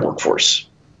in their workforce.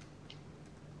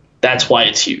 That's why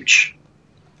it's huge.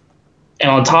 And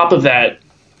on top of that,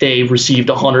 they received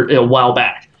a while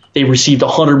back, they received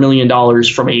 $100 million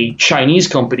from a Chinese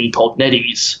company called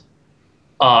NetEase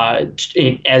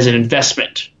as an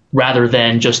investment, rather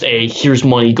than just here's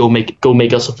money, go make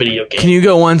us a video game. Can you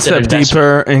go one step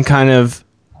deeper and kind of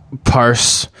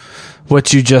parse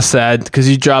what you just said? Because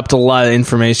you dropped a lot of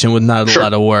information with not a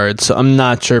lot of words, so I'm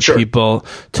not sure people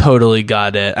totally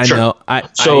got it. I know I'm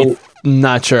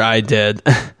not sure I did.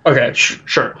 Okay,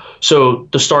 sure. So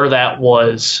the start of that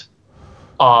was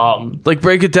Like,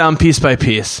 break it down piece by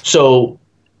piece. So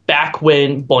back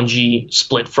when Bungie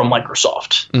split from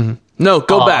Microsoft. No,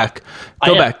 go back.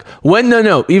 Go back. When?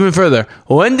 No, even further.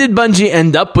 When did Bungie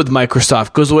end up with Microsoft?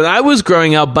 Because when I was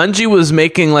growing up, Bungie was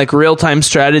making like real-time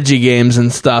strategy games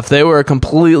and stuff. They were a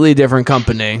completely different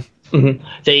company.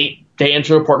 They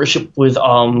entered a partnership with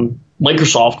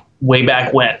Microsoft way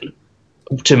back when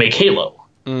to make Halo.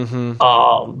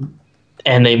 And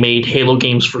they made Halo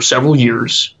games for several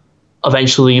years,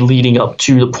 eventually leading up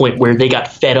to the point where they got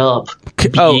fed up.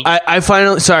 I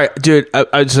finally... Sorry, dude,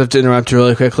 I just have to interrupt you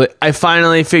really quickly. I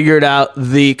finally figured out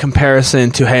the comparison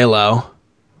to Halo.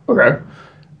 Okay.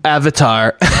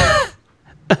 Avatar.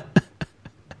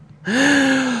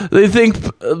 They think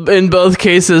in both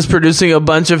cases producing a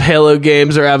bunch of Halo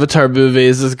games or Avatar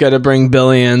movies is going to bring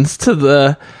billions to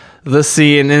the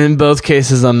scene, and in both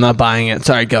cases I'm not buying it.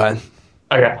 Sorry, go ahead.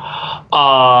 Okay.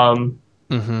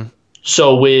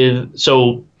 So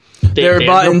they were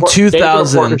bought in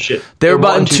 2000. They were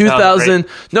bought in 2000. Right?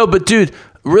 No, but dude,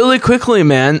 really quickly,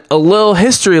 man, a little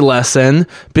history lesson,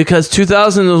 because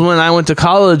 2000 was when I went to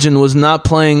college and was not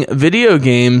playing video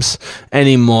games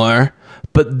anymore.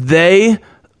 But they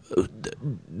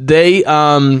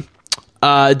did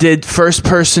first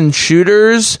person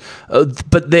shooters,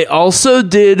 but they also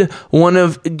did one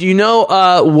of, do you know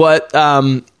what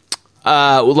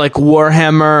like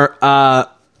Warhammer,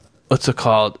 what's it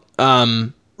called?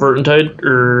 Vermintide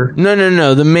or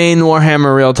no, the main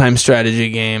Warhammer real-time strategy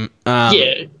game.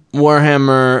 Yeah.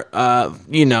 Warhammer,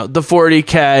 the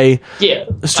 40K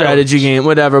strategy game,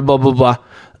 whatever, blah, blah, blah.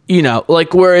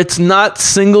 Like where it's not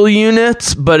single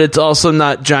units, but it's also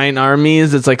not giant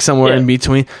armies. It's like somewhere in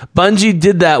between. Bungie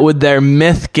did that with their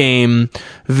Myth game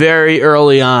very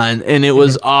early on, and it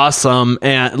was awesome,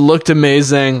 and it looked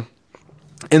amazing,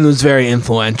 and was very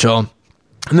influential.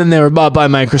 And then they were bought by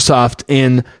Microsoft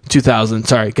in 2000.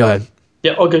 Sorry, go ahead.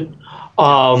 Yeah, okay.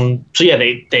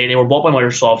 They were bought by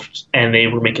Microsoft, and they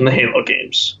were making the Halo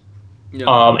games. Yeah.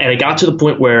 And it got to the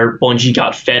point where Bungie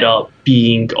got fed up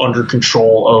being under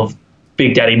control of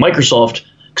Big Daddy Microsoft,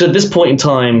 because at this point in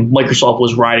time, Microsoft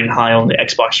was riding high on the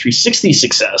Xbox 360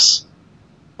 success,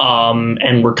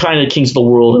 and were kind of kings of the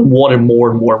world and wanted more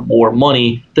and more and more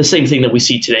money. The same thing that we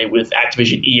see today with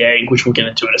Activision EA, which we'll get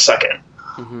into in a second.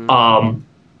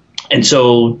 And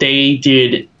so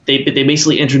they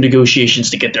basically entered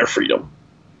negotiations to get their freedom,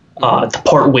 to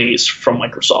part ways from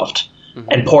Microsoft.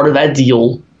 And part of that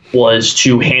deal was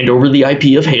to hand over the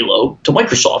IP of Halo to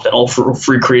Microsoft and offer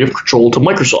free creative control to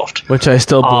Microsoft. Which I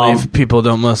still believe people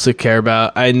don't mostly care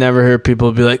about. I never hear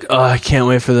people be like, oh, I can't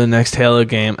wait for the next Halo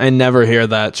game. I never hear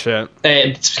that shit.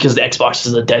 And it's because the Xbox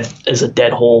is a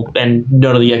dead hole, and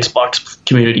none of the Xbox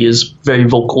community is very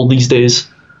vocal these days.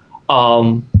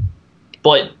 So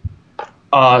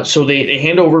they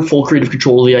hand over full creative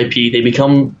control of the IP. They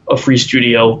become a free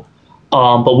studio.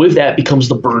 But with that becomes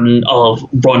the burden of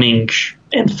running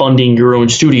and funding your own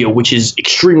studio, which is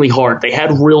extremely hard. They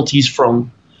had royalties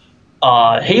from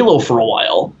Halo for a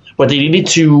while, but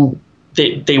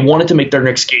they wanted to make their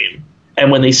next game.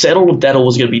 And when they settled that it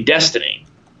was going to be Destiny,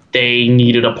 they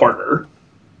needed a partner.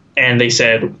 And they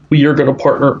said, we are going to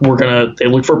partner. They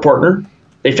looked for a partner.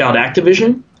 They found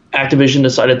Activision. Activision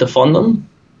decided to fund them.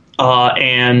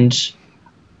 And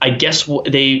I guess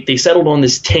they settled on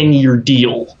this 10-year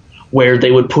deal where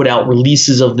they would put out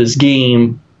releases of this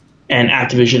game and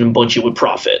Activision and Bungie would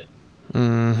profit.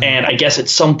 And I guess at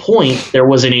some point there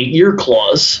was an 8-year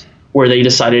clause where they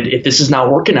decided, if this is not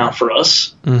working out for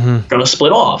us, we're going to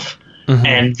split off.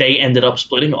 And they ended up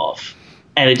splitting off.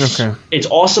 And it's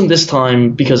awesome this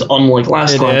time because unlike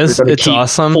last time, it's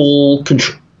awesome. Full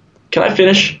control. Can I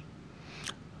finish?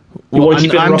 Well,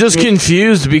 I'm just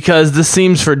confused because this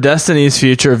seems for Destiny's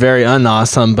future very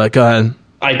unawesome, but go ahead.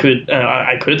 I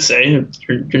could say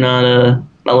you're not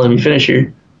letting me finish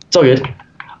here. It's all good.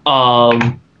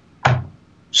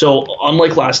 So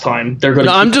unlike last time, they're going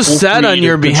to. No, I'm just sad on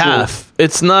your behalf.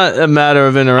 It's not a matter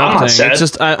of interrupting. I'm not sad. It's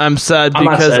just I'm sad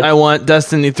because I want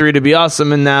Destiny 3 to be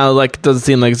awesome, and now it doesn't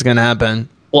seem like it's going to happen.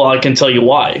 Well, I can tell you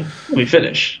why. Let me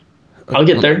finish. I'll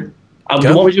get there.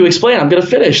 You want me to explain? I'm going to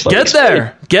finich. Get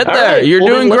there. Right. You're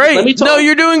doing great. No,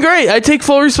 you're doing great. I take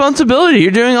full responsibility.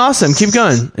 You're doing awesome. Keep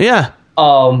going. Yeah.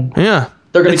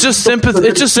 It's just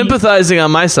sympathizing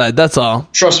on my side. That's all.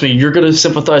 Trust me, you're going to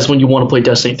sympathize when you want to play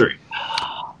Destiny 3.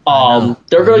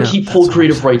 They're going to keep full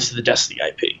creative rights to the Destiny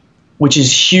IP, which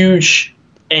is huge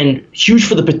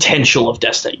for the potential of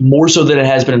Destiny, more so than it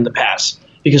has been in the past.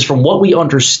 Because from what we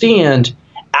understand,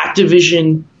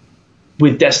 Activision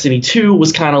with Destiny 2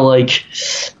 was kind of like,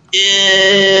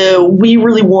 we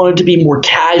really wanted to be more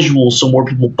casual so more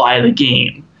people buy the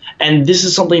game. And this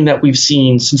is something that we've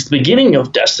seen since the beginning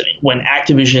of Destiny, when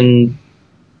Activision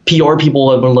PR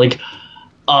people have been like,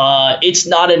 it's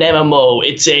not an MMO.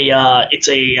 It's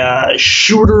a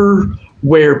shooter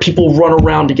where people run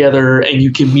around together and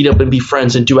you can meet up and be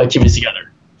friends and do activities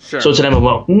together. Sure. So it's an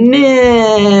MMO.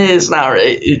 Nah, it's not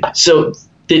right. So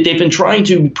they've been trying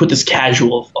to put this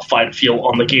casual fight feel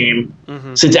on the game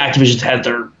since Activision's had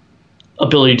their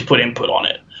ability to put input on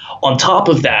it. On top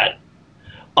of that,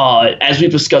 as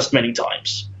we've discussed many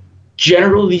times,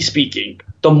 generally speaking,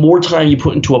 the more time you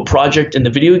put into a project in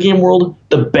the video game world,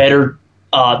 the better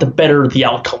the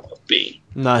outcome will be.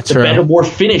 Not the true. better, more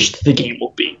finished the game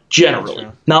will be. Generally,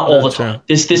 not all the time.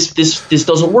 This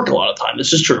doesn't work a lot of time.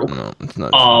 This is true. No, it's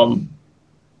not true.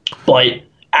 But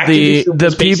Activision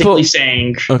was basically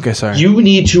saying, okay, sorry, you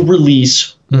need to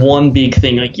release one big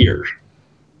thing a year,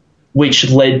 which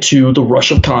led to the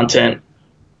rush of content,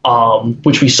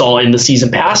 which we saw in the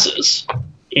season passes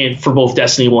for both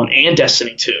Destiny 1 and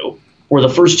Destiny 2, where the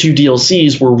first two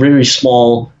DLCs were very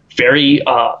small, very,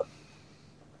 how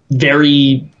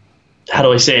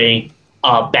do I say,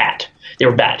 bad. They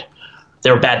were bad.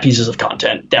 They were bad pieces of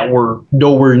content that were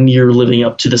nowhere near living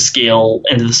up to the scale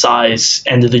and to the size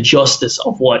and to the justice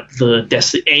of what the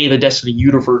Destiny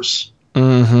universe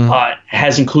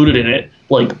has included in it,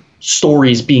 like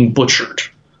stories being butchered,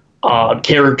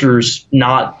 characters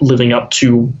not living up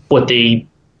to what they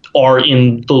are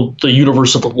in the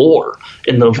universe of the lore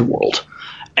in the overworld,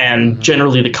 and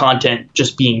generally the content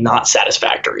just being not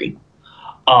satisfactory.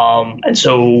 And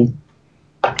so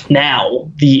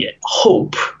now the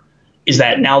hope is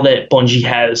that now that Bungie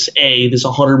has this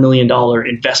 $100 million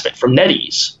investment from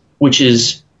NetEase, which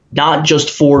is not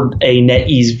just for a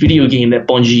NetEase video game that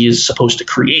Bungie is supposed to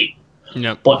create,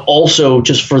 but also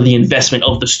just for the investment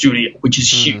of the studio, which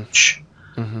is huge.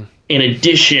 In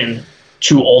addition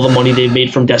to all the money they've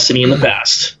made from Destiny in the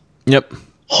past.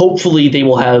 Hopefully they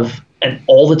will have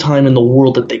all the time in the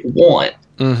world that they want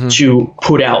to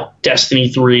put out Destiny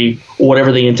 3 or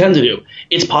whatever they intend to do.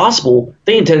 It's possible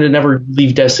they intend to never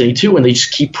leave Destiny 2 and they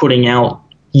just keep putting out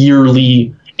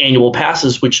yearly annual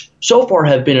passes, which so far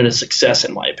have been a success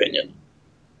in my opinion,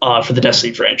 for the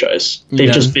Destiny franchise.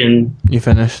 They've just been... You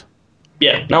finished?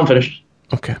 Yeah, now I'm finished.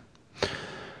 Okay.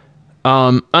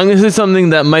 I'm going to say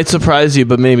something that might surprise you,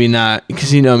 but maybe not,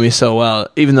 because you know me so well,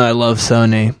 even though I love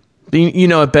Sony. You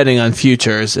know what betting on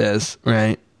futures is,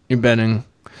 right? You're betting...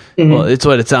 Well, it's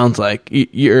what it sounds like.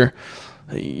 You're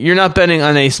not betting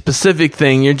on a specific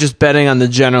thing. You're just betting on the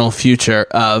general future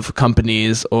of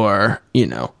companies or,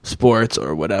 sports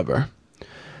or whatever.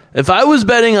 If I was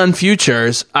betting on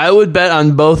futures, I would bet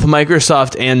on both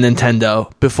Microsoft and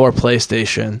Nintendo before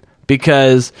PlayStation,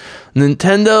 because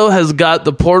Nintendo has got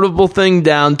the portable thing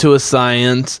down to a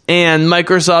science, and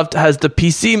Microsoft has the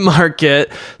PC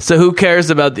market, so who cares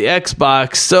about the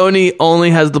Xbox? Sony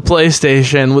only has the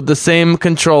PlayStation with the same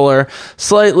controller,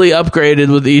 slightly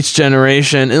upgraded with each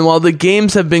generation, and while the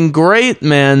games have been great,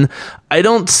 man, I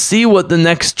don't see what the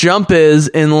next jump is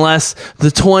unless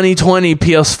the 2020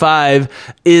 PS5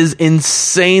 is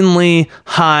insanely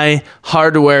high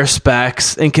hardware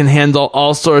specs and can handle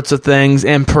all sorts of things,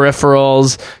 and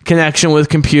peripherals, connection with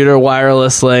computer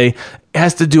wirelessly. It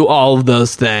has to do all of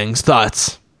those things.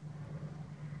 Thoughts?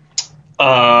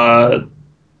 I'd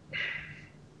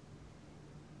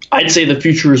say the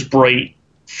future is bright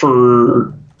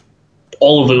for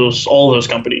all of those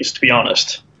companies, to be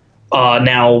honest.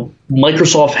 Now,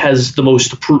 Microsoft has the most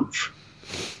to prove.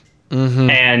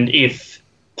 And if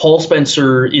Paul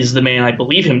Spencer is the man I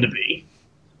believe him to be,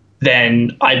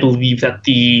 then I believe that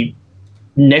the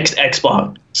next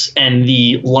Xbox and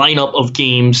the lineup of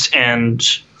games and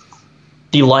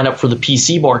the lineup for the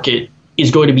PC market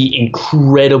is going to be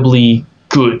incredibly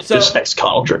good this next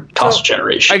console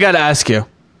generation. I got to ask you,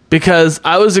 because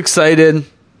I was excited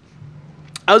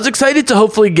to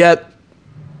hopefully get,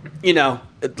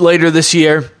 later this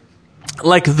year,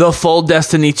 like the full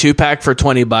Destiny 2 pack for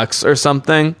 $20 or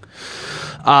something,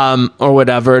 or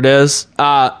whatever it is.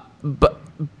 But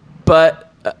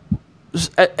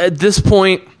at this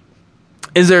point,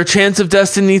 is there a chance of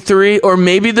Destiny 3? Or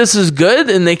maybe this is good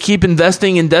and they keep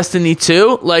investing in Destiny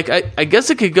 2? Like, I guess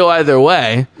it could go either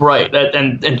way. Right.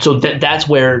 So that's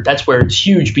where it's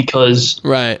huge, because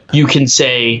you can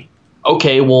say,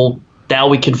 okay, well, now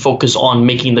we can focus on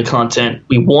making the content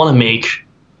we want to make,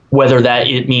 whether that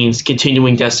it means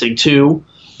continuing Destiny 2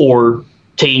 or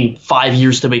taking 5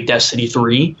 years to make Destiny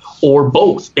 3, or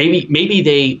both. Maybe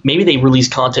they release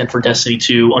content for Destiny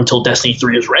 2 until Destiny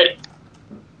 3 is ready.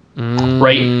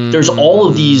 Right? There's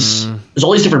all these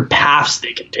different paths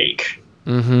they can take.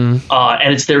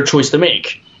 And it's their choice to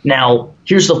make. Now,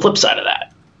 here's the flip side of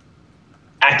that.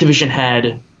 Activision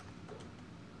had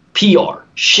PR,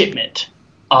 shipment,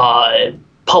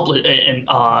 publishing,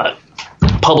 not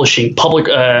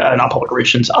public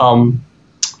relations,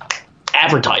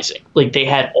 advertising. Like, they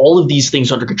had all of these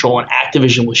things under control, and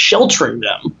Activision was sheltering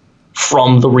them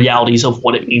from the realities of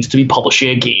what it means to be publishing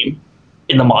a game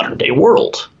in the modern day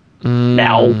world.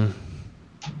 Now, will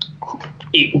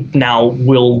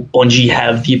Bungie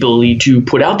have the ability to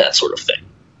put out that sort of thing?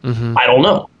 I don't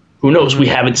know. Who knows? We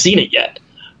haven't seen it yet.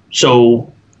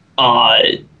 So,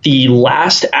 the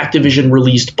last Activision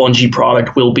released Bungie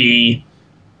product will be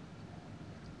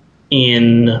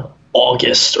in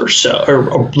August or so,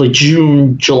 or like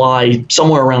June, July,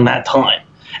 somewhere around that time.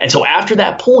 And so after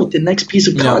that point, the next piece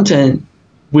of content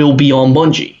will be on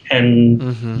Bungie. And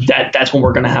that's when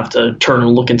we're going to have to turn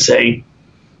and look and say,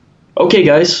 okay,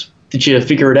 guys, did you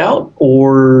figure it out?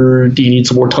 Or do you need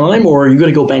some more time? Or are you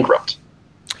going to go bankrupt?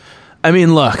 I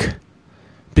mean, look,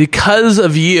 because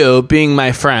of you being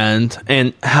my friend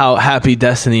and how happy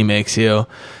Destiny makes you,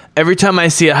 every time I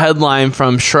see a headline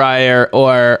from Schreier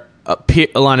or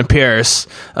Alana Pierce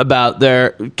about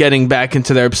their getting back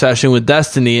into their obsession with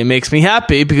Destiny, it makes me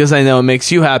happy because I know it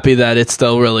makes you happy that it's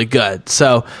still really good.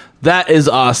 So that is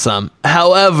awesome.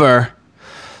 However,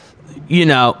 you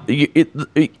know,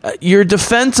 your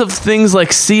defense of things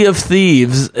like Sea of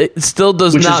Thieves, it still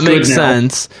does not make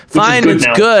sense. Fine, it's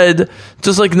good,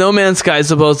 just like No Man's Sky is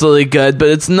supposedly good, but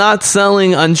it's not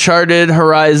selling Uncharted,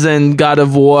 Horizon, God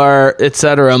of War,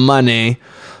 etc. money.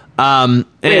 Wait.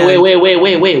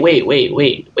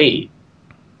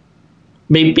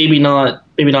 Maybe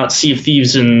not Sea of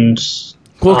Thieves and.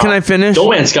 Well, can I finish? No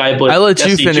Man's Sky, but I let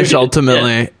you finish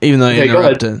ultimately, even though you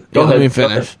interrupted. Go ahead. Let me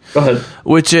finish. Go ahead.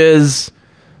 Which is,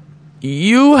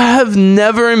 you have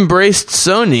never embraced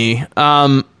Sony,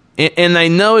 and I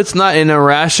know it's not an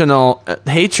irrational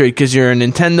hatred because you're a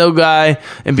Nintendo guy,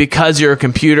 and because you're a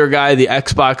computer guy, the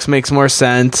Xbox makes more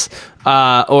sense,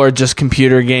 or just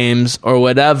computer games or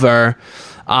whatever.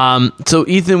 So,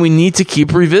 Ethan, we need to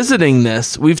keep revisiting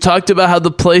this. We've talked about how the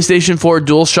PlayStation 4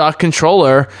 DualShock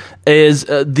controller is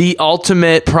the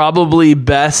ultimate, probably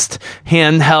best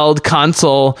handheld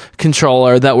console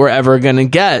controller that we're ever going to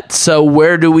get. So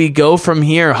where do we go from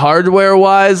here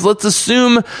hardware-wise? Let's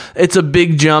assume it's a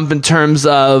big jump in terms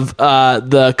of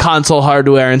the console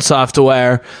hardware and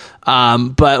software.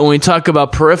 But when we talk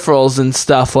about peripherals and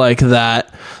stuff like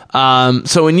that,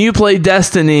 so when you play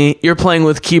Destiny, you're playing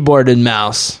with keyboard and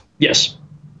mouse. Yes.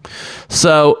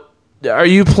 So are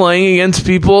you playing against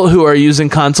people who are using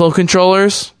console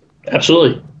controllers?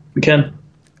 Absolutely. We can.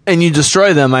 And you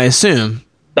destroy them, I assume.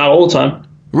 Not all the time.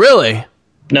 Really?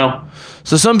 No.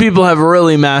 So some people have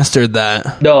really mastered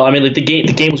that. No, I mean, like the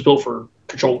game was built for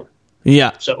controller.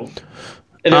 Yeah. So, and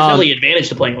there's definitely advantage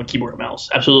to playing with keyboard and mouse.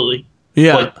 Absolutely.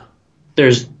 Yeah. But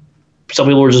there's some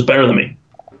people who are just better than me.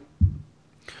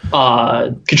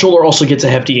 Controller also gets a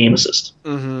hefty aim assist.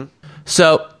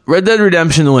 So Red Dead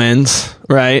Redemption wins,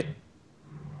 right?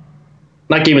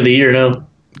 Not game of the year, no.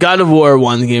 God of War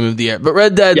won the Game of the Year, but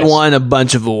Red Dead won a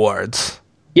bunch of awards.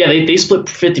 Yeah, they split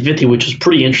 50-50, which is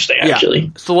pretty interesting, actually. Yeah.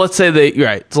 So let's say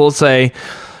So let's say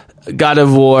God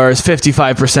of War is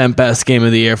 55% best Game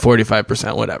of the Year,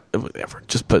 45% whatever.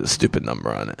 Just put a stupid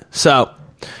number on it. So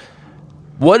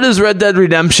what does Red Dead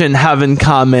Redemption have in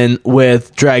common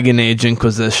with Dragon Age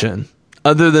Inquisition,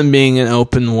 other than being an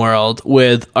open world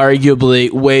with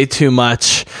arguably way too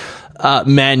much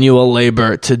manual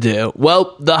labor to do?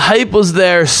 Well, the hype was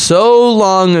there so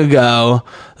long ago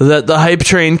that the hype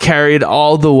train carried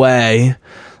all the way,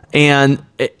 and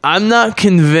I'm not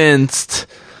convinced.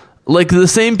 Like, the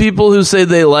same people who say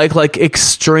they like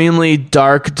extremely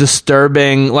dark,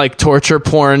 disturbing, like torture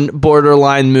porn,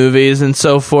 borderline movies and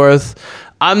so forth,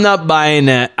 I'm not buying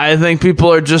it. I think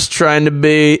people are just trying to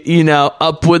be,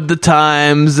 up with the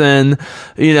times, and,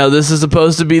 this is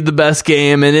supposed to be the best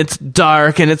game, and it's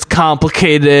dark and it's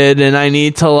complicated, and I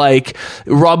need to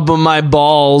rub my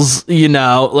balls,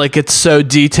 like it's so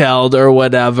detailed or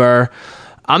whatever.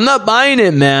 I'm not buying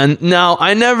it, man. Now,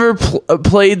 I never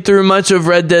played through much of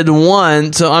Red Dead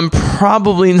 1, so I'm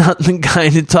probably not the guy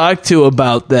to talk to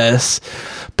about this.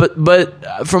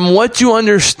 But from what you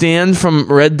understand from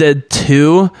Red Dead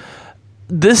 2,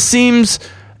 this seems...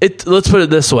 let's put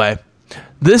it this way.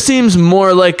 This seems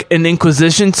more like an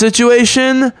Inquisition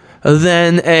situation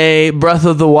than a Breath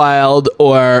of the Wild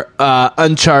or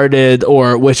Uncharted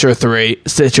or Witcher 3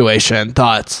 situation.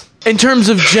 Thoughts? In terms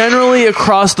of generally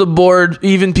across the board,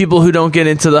 even people who don't get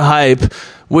into the hype,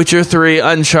 Witcher 3,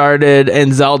 Uncharted,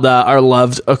 and Zelda are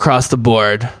loved across the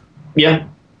board. Yeah.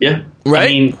 Right? I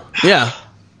mean... Yeah.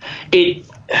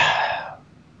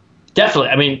 Definitely.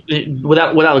 I mean,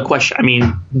 without a question. I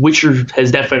mean, Witcher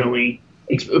has definitely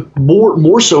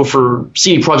more so for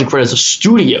CD Projekt Red as a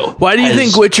studio. Why do you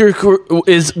think Witcher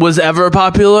was ever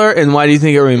popular, and why do you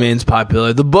think it remains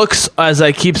popular? The books, as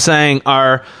I keep saying,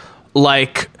 are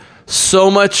like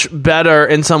so much better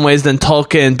in some ways than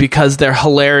Tolkien because they're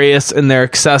hilarious and they're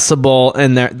accessible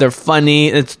and they're funny.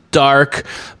 It's dark,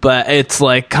 but it's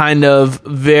like kind of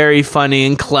very funny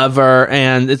and clever,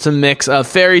 and it's a mix of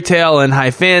fairy tale and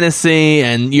high fantasy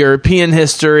and European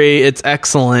history. It's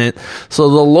excellent. So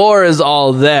the lore is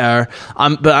all there.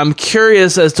 But I'm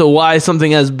curious as to why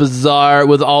something as bizarre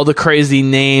with all the crazy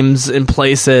names and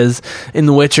places in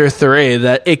The Witcher 3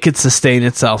 that it could sustain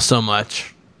itself so much.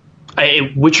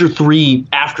 Witcher 3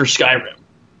 after Skyrim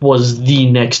was the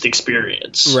next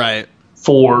experience, right?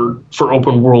 For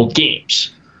open world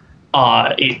games,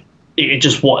 it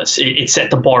just was. It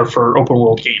set the bar for open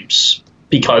world games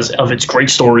because of its great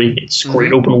story, its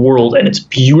great open world, and its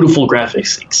beautiful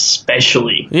graphics,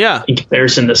 especially in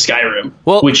comparison to Skyrim,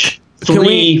 which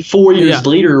 4 years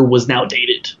later was now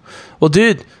dated. Well,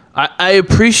 dude, I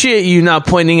appreciate you not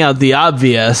pointing out the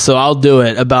obvious, so I'll do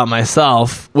it about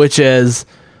myself, which is,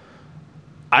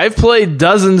 I've played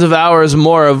dozens of hours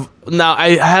more of... Now,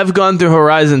 I have gone through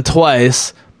Horizon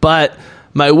twice, but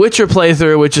my Witcher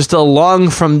playthrough, which is still long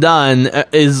from done,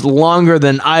 is longer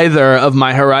than either of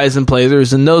my Horizon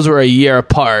playthroughs, and those were a year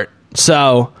apart.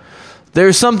 So,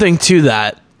 there's something to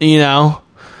that, you know?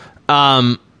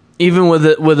 Even with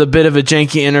a bit of a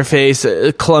janky interface,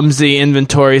 a clumsy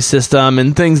inventory system,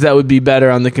 and things that would be better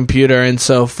on the computer and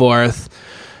so forth,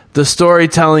 the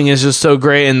storytelling is just so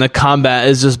great, and the combat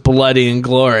is just bloody and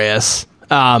glorious.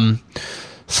 So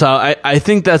I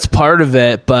think that's part of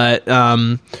it, but do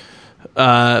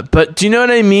you know what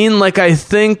I mean? Like, I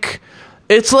think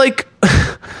it's like,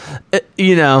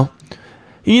 you know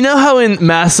how in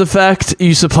Mass Effect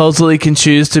you supposedly can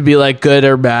choose to be like good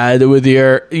or bad with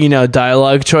your,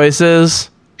 dialogue choices?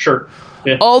 Sure.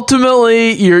 Yeah.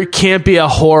 Ultimately, you can't be a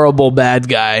horrible bad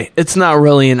guy. It's not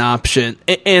really an option.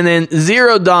 And in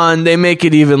Zero Dawn, they make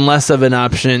it even less of an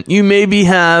option. You maybe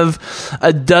have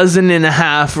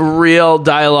 12 real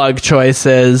dialogue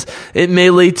choices. It may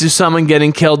lead to someone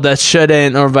getting killed that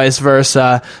shouldn't, or vice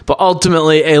versa. But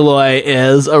ultimately, Aloy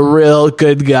is a real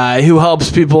good guy who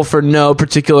helps people for no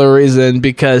particular reason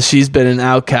because she's been an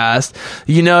outcast.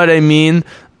 You know what I mean?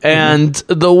 And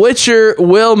The Witcher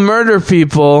will murder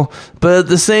people, but at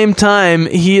the same time,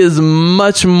 he is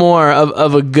much more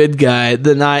of a good guy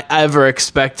than I ever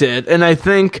expected. And I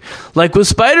think, like with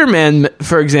Spider-Man,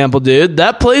 for example, dude,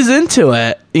 that plays into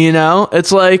it.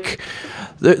 It's like,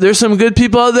 there's some good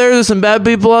people out there, there's some bad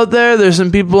people out there, there's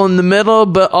some people in the middle,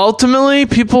 but ultimately,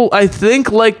 people, I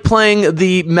think, like playing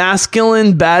the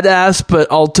masculine, badass,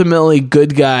 but ultimately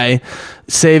good guy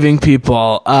saving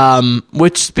people,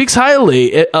 which speaks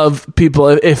highly of people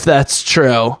if that's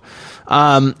true.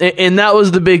 And that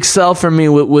was the big sell for me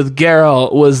with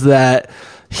Geralt, was that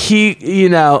he,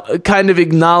 kind of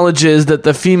acknowledges that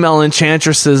the female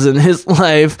enchantresses in his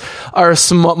life are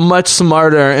much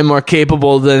smarter and more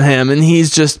capable than him. And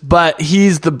he's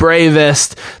the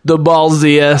bravest, the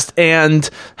ballsiest, and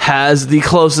has the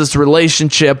closest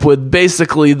relationship with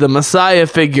basically the Messiah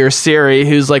figure, Ciri,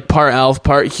 who's like part elf,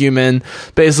 part human,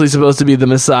 basically supposed to be the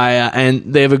Messiah.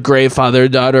 And they have a great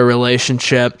father-daughter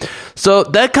relationship. So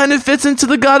that kind of fits into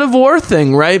the God of War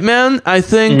thing, right, man? I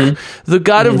think the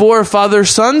God of War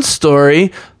father-son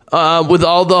story, with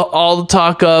all the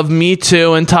talk of Me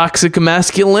Too and toxic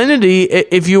masculinity,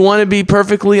 if you want to be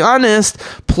perfectly honest,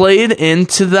 played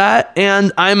into that,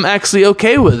 and I'm actually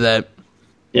okay with it.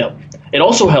 Yeah. It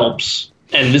also helps,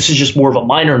 and this is just more of a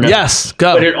minor note. Yes,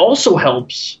 go. But it also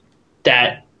helps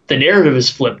that the narrative is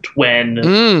flipped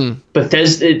when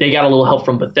Bethesda, they got a little help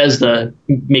from Bethesda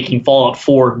making Fallout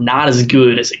 4 not as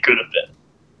good as it could have been.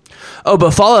 Oh, but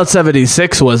Fallout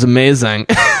 76 was amazing.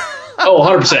 Oh,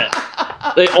 100%.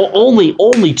 Only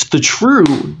the true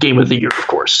Game of the Year, of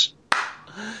course.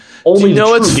 Do you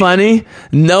know what's funny?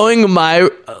 Knowing my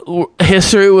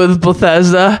history with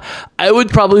Bethesda, I would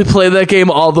probably play that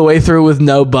game all the way through with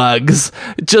no bugs,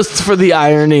 just for the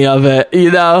irony of it.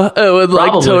 It would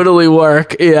like totally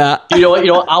work. Yeah. You know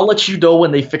what? I'll let you know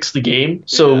when they fix the game.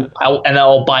 So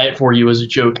I'll buy it for you as a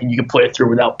joke, and you can play it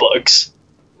through without bugs.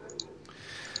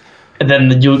 And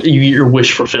then you get your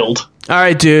wish fulfilled. All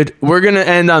right, dude. We're going to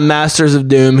end on Masters of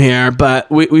Doom here, but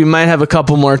we might have a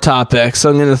couple more topics. So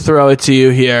I'm going to throw it to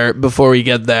you here before we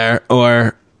get there,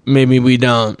 or maybe we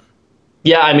don't.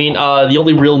 Yeah, I mean, the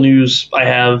only real news I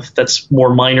have that's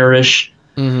more minor-ish.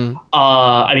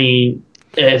 I mean,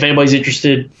 if anybody's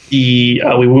interested, we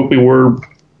were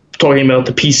talking about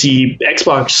the PC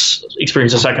Xbox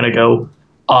experience a second ago,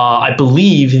 I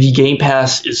believe the Game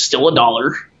Pass is still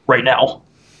 $1 right now,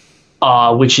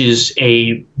 which is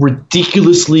a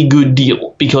ridiculously good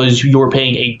deal because you're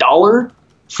paying $1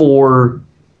 for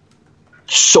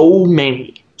so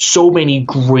many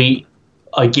great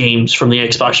games from the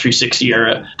Xbox 360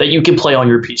 era that you can play on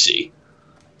your PC,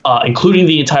 including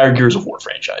the entire Gears of War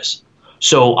franchise.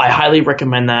 So I highly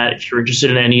recommend that if you're interested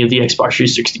in any of the Xbox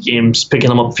 360 games, picking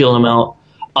them up, feeling them out.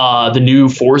 The new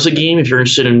Forza game, if you're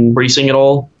interested in racing at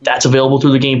all, that's available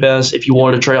through the Game Pass. If you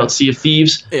wanted to try out Sea of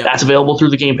Thieves, that's available through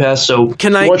the Game Pass. So if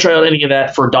you want to try out any of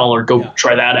that for $1, go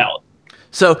try that out.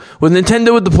 So with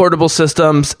Nintendo with the portable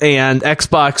systems and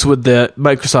Xbox with the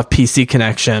Microsoft PC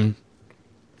connection,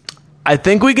 I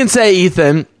think we can say,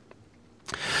 Ethan,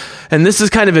 and this is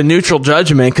kind of a neutral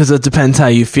judgment because it depends how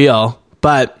you feel,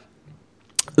 but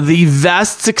the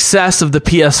vast success of the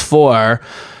PS4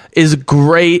 is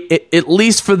great, at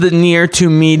least for the near to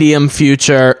medium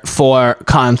future for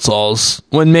consoles,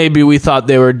 when maybe we thought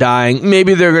they were dying.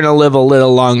 Maybe they're going to live a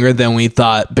little longer than we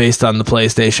thought based on the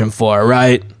PlayStation 4,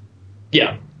 right?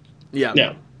 Yeah.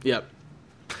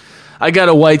 I got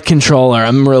a white controller.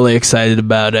 I'm really excited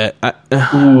about it.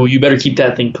 Ooh, you better keep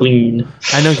that thing clean.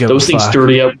 I don't give those things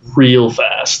dirty up real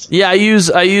fast. Yeah, I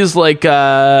use like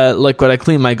what I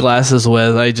clean my glasses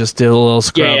with. I just do a little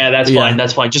scrub. Yeah, that's fine.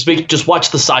 That's fine. Just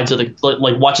watch the sides of the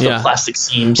watch the plastic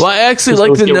seams. Well, I actually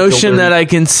like the notion that I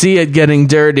can see it getting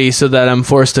dirty, so that I'm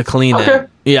forced to clean it.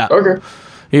 Yeah. Okay.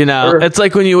 You know, it's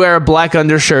like when you wear a black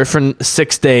undershirt for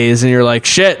 6 days and you're like,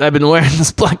 shit, I've been wearing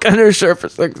this black undershirt for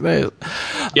 6 days.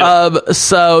 Yep.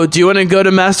 So do you want to go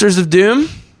to Masters of Doom?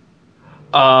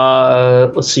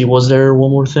 Let's see. Was there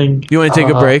one more thing? You want to take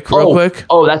a break real quick?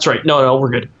 Oh, that's right. No,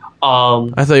 we're good.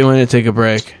 I thought you wanted to take a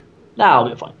break. Nah, I'll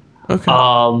be fine.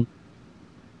 Okay.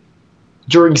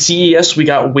 During CES, we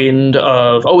got wind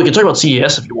of... Oh, we can talk about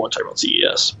CES if you want to talk about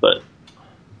CES, but...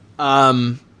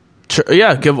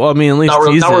 Yeah, at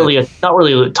least not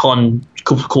really a ton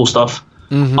cool stuff.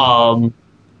 Mm-hmm.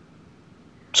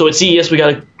 So at CES we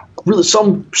got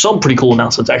some pretty cool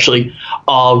announcements actually.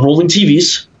 Rolling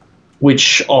TVs,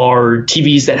 which are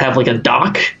TVs that have like a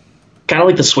dock, kind of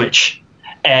like the Switch,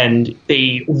 and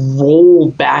they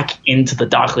roll back into the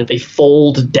dock, like they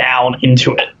fold down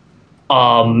into it.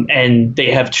 And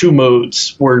they have two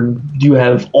modes where you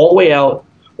have all the way out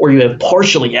or you have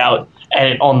partially out.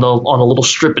 And on a little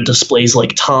strip, it displays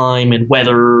like time and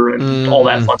weather and all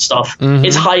that fun stuff. Mm-hmm.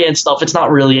 It's high end stuff. It's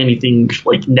not really anything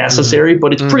like necessary,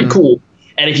 but it's pretty cool.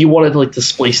 And if you wanted to like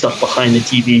display stuff behind the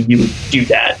TV, you would do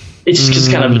that. It's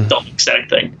just kind of a dumb aesthetic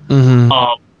thing.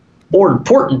 Mm-hmm. More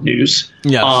important news: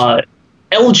 yes.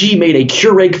 LG made a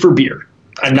Keurig for beer.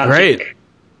 I'm not great. Kidding.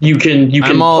 You can.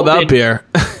 I'm all about beer.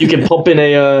 You can pump in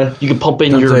your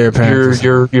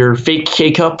fake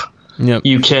K cup. Yep.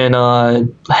 You can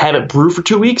have it brew for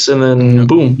 2 weeks, and then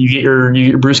boom, you get your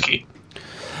brewski.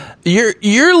 You're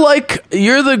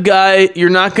the guy. You're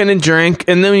not going to drink,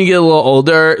 and then when you get a little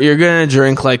older, you're going to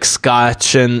drink like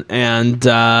scotch and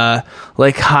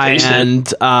like high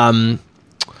end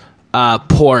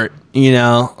port. You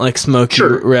know, like smoky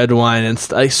red wine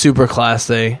and like super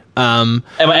classy. Am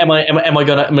I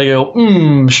gonna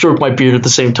go stroke my beard at the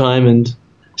same time and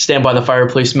stand by the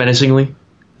fireplace menacingly?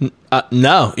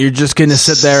 No, you're just going to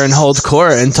sit there and hold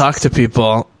court and talk to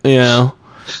people, you know,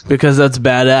 because that's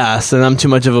badass, and I'm too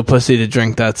much of a pussy to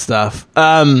drink that stuff.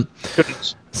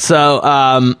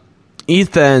 So,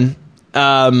 Ethan,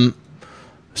 and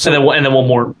then one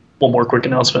more quick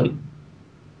announcement.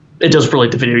 It does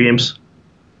relate to video games.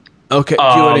 Okay, do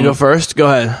you want to go first? Go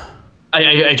ahead.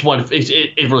 I just want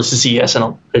it relates to CES,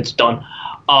 and it's done.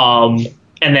 And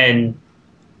then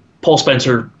Paul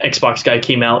Spencer, Xbox guy,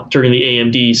 came out during the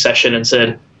AMD session and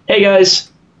said, "Hey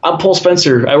guys, I'm Paul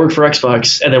Spencer. I work for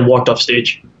Xbox," and then walked off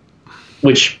stage,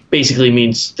 which basically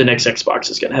means the next Xbox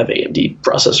is going to have AMD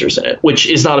processors in it, which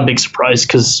is not a big surprise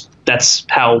because that's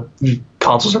how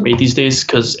consoles are made these days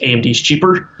because AMD is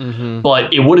cheaper. Mm-hmm.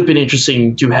 But it would have been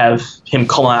interesting to have him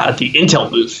come out at the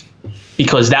Intel booth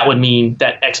because that would mean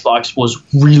that Xbox was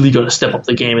really going to step up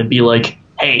the game and be like,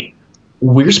 hey,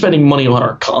 we're spending money on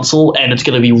our console, and it's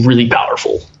going to be really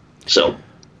powerful. So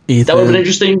Ethan, that would have been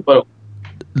interesting. But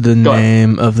the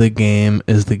name of the game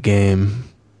is the game.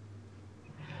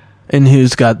 And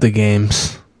who's got the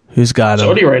games? Who's got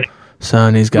them? Sony, right?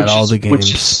 Sony's got all the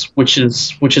games. Which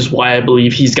is why I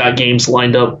believe he's got games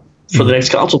lined up for the next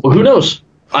console. But who knows?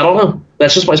 I don't know.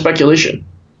 That's just my speculation.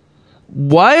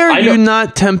 Why are you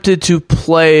not tempted to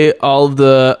play all of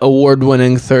the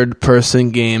award-winning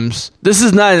third-person games? This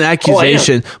is not an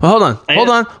accusation. Well,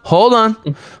 hold on.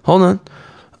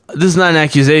 this is not an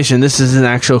accusation. This is an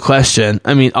actual question.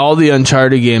 I mean, all the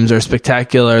Uncharted games are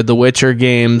spectacular. The Witcher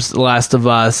games, The Last of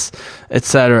Us,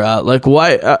 etc. Like,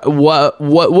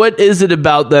 what is it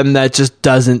about them that just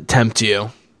doesn't tempt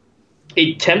you?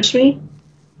 It tempts me,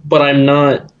 but I'm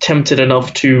not tempted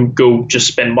enough to go just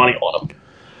spend money on them.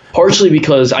 Partially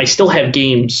because I still have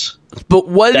games. But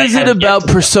what is it about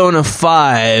Persona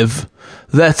 5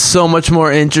 that's so much more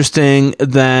interesting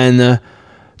than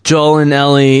Joel and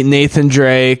Ellie, Nathan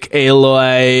Drake,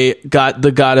 Aloy,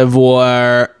 the God of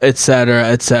War, etc.,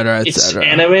 etc., etc.? It's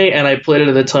anime, and I played it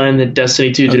at the time that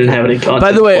Destiny 2 didn't have any content.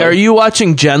 By the way, are you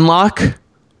watching Genlock?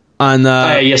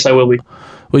 Yes, I will be.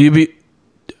 Will you be?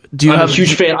 I'm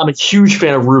a huge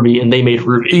fan of Ruby, and they made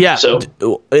Ruby. Yeah, so.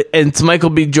 And it's Michael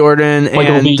B. Jordan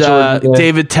and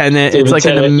David Tennant. It's like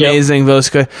an amazing voice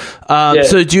guy.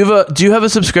 So do you have a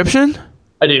subscription?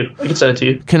 I do. I can send it to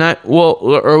you. Can I? Well,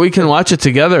 or we can watch it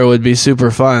together. It would be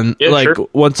super fun. Yeah, sure.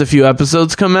 Once a few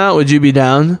episodes come out, would you be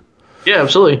down? Yeah,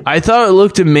 absolutely. I thought it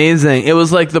looked amazing. It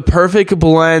was like the perfect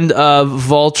blend of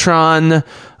Voltron,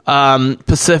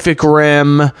 Pacific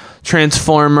Rim,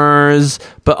 Transformers,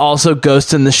 but also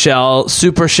Ghost in the Shell.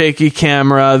 Super shaky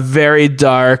camera, very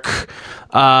dark.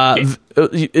 I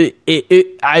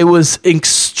was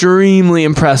extremely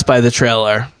impressed by the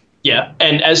trailer. Yeah,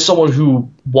 and as someone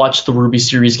who watched the Ruby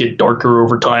series get darker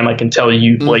over time, I can tell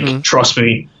you, like, trust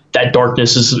me, that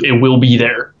darkness it will be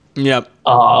there. Yep.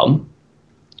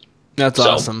 That's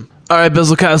awesome. All right,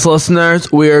 Bizzlecast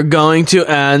listeners, we are going to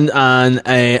end on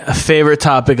a favorite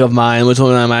topic of mine, which is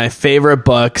one of my favorite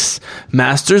books,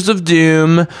 Masters of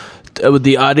Doom, with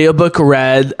the audiobook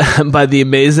read by the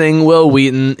amazing Will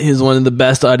Wheaton. He's one of the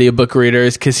best audiobook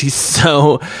readers because he's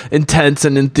so intense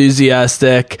and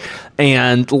enthusiastic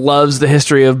and loves the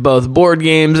history of both board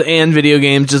games and video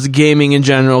games, just gaming in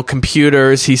general,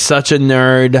 computers. He's such a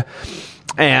nerd.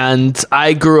 And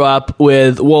I grew up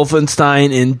with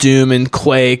Wolfenstein and Doom and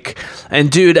Quake. And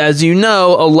dude, as you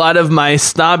know, a lot of my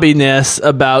snobbiness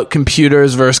about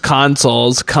computers versus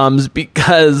consoles comes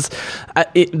because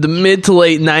the mid to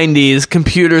late 90s,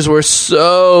 computers were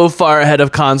so far ahead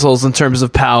of consoles in terms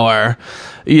of power.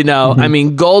 You know, I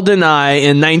mean, GoldenEye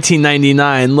in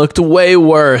 1999 looked way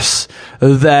worse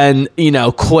than,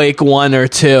 Quake 1 or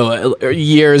 2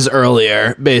 years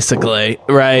earlier, basically,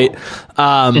 right?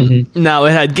 Now,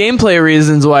 it had gameplay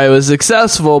reasons why it was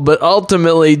successful, but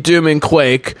ultimately, Doom and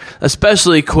Quake,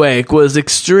 especially Quake, was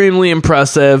extremely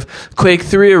impressive. Quake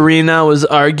 3 Arena was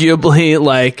arguably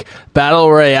like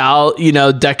Battle Royale,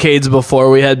 decades before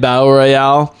we had Battle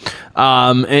Royale,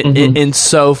 and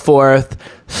so forth.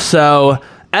 So,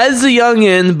 as a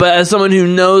youngin', but as someone who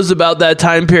knows about that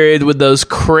time period with those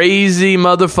crazy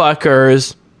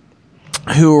motherfuckers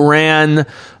who ran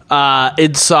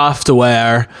id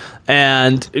Software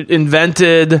and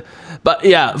invented... But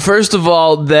yeah, first of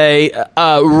all, they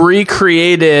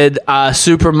recreated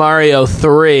Super Mario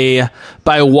 3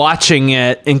 by watching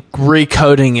it and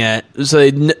recoding it, so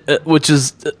which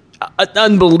is an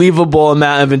unbelievable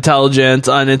amount of intelligence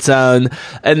on its own.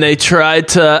 And they tried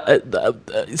to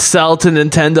sell to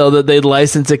Nintendo that they'd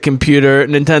license a computer.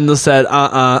 Nintendo said,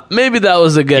 maybe that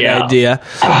was a good idea.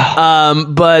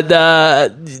 But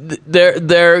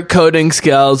their coding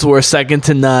skills were second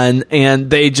to none,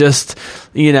 and they just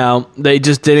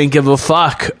didn't give a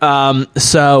fuck.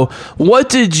 So what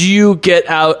did you get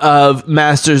out of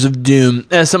Masters of Doom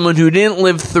as someone who didn't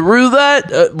live through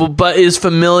that, but is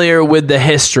familiar with the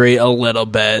history a little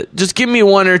bit? Just give me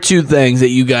one or two things that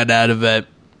you got out of it.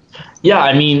 Yeah,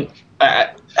 I mean,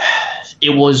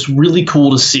 it was really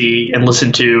cool to see and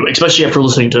listen to, especially after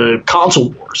listening to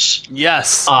Console Wars.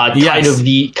 Yes. Kind of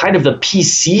the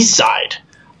PC side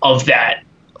of that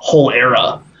whole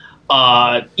era.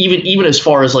 Even as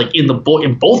far as like in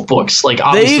both books, like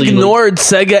obviously they ignored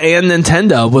Sega and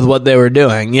Nintendo with what they were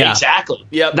doing. Yeah, exactly.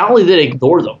 Yep. Not only did they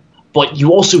ignore them, but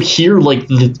you also hear like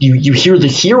you hear the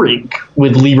hearing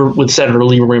with Senator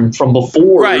Lieberman from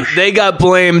before. Right, they got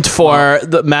blamed for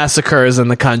the massacres in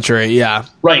the country. Yeah,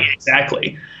 right,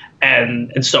 exactly.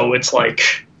 And so it's like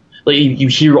you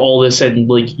hear all this and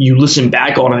like you listen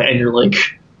back on it and you're like,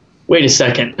 wait a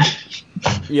second.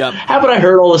 Yep. Haven't I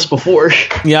heard all this before?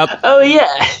 Yep. Oh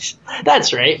yeah,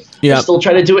 that's right. Yep. They're still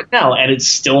trying to do it now, and it's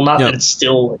still not. Yep. It's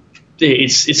still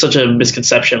it's such a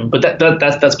misconception. But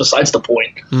that's besides the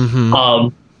point.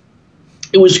 Mm-hmm.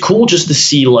 It was cool just to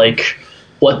see like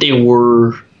what they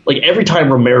were like. Every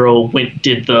time Romero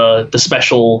did the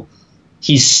special,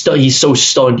 he's so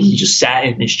stunned he just sat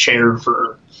in his chair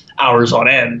for hours on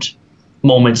end.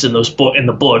 Moments in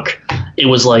the book, it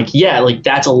was like, yeah, like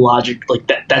that's a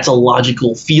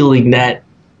logical feeling that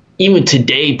even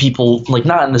today, people, like,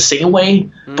 not in the same way,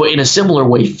 but in a similar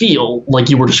way, feel like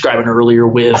you were describing earlier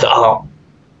with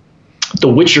The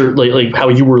Witcher, like how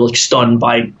you were like stunned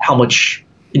by how much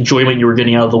enjoyment you were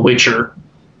getting out of The Witcher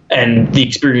and the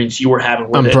experience you were having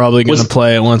with it. I'm probably going to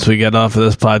play it once we get off of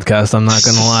this podcast. I'm not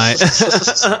going to lie.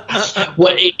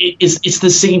 Well, it's the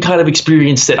same kind of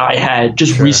experience that I had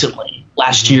just recently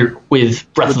last year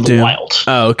with Breath of the Wild.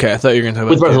 Oh, okay. I thought you were going to talk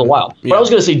about with Breath of the Wild. Yeah. But I was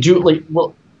going to say,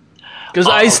 because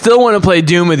I still want to play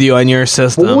Doom with you on your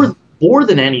system. More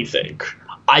than anything,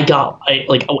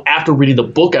 after reading the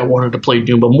book, I wanted to play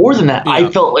Doom. But more than that, I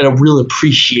felt a real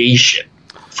appreciation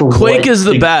for Quake is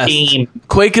the best.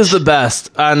 Quake is the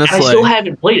best, honestly. And I still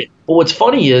haven't played it. But what's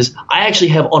funny is I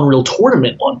actually have Unreal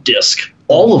Tournament on disc,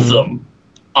 all of them.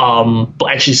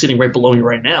 Actually sitting right below me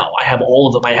right now. I have all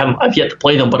of them. I've yet to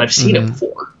play them, but I've seen it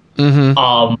before.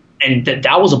 And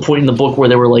that was a point in the book where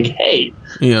they were like, "Hey,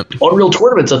 Unreal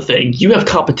Tournament's a thing. You have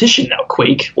competition now,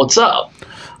 Quake. What's up?"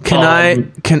 Can I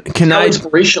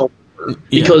inspirational?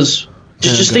 Because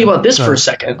just think about this for a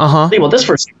second. Think about this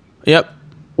for a second. Yep.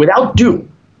 Without Doom,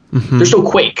 there's no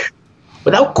Quake.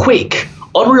 Without Quake,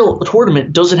 Unreal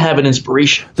Tournament doesn't have an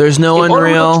inspiration. There's no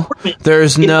Unreal.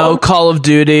 There's no Call of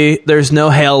Duty. There's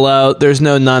no Halo. There's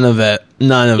no none of it.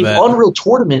 None of it. Unreal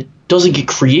Tournament doesn't get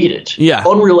created.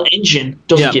 Unreal Engine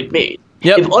doesn't get made.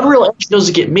 If Unreal Engine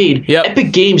doesn't get made,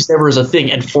 Epic Games never is a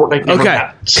thing, and Fortnite never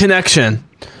happens. Connection.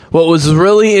 What was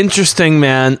really interesting,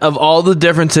 man, of all the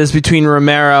differences between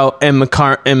Romero and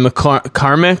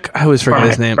McCormack, I always forget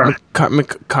his name.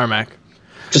 Carmack.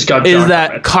 Just got is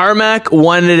that Carmack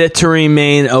wanted it to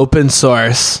remain open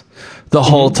source the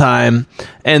whole time,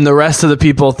 and the rest of the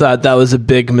people thought that was a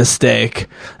big mistake.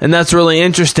 And that's really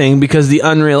interesting because the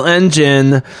Unreal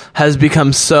Engine has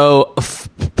become so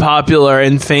popular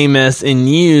and famous and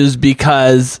used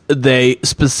because they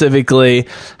specifically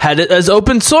had it as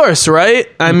open source, right?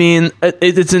 I mean,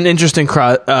 it's an interesting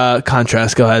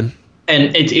contrast. Go ahead.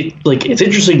 And it's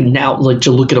interesting now, like,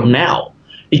 to look at them now.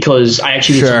 Because I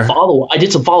actually did some follow-up. I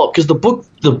did some follow-up because the book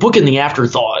and the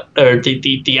afterthought, or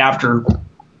the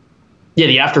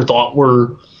afterthought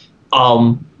were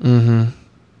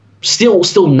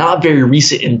still not very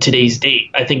recent in today's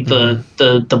date. I think the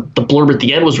blurb at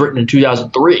the end was written in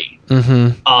 2003.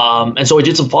 And so I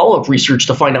did some follow-up research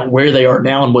to find out where they are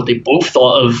now and what they both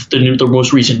thought of the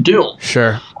most recent Doom.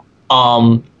 Sure.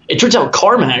 It turns out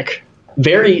Carmack,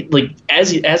 very, like,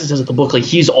 as it says in the book, like,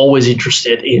 he's always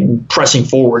interested in pressing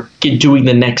forward, doing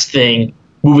the next thing,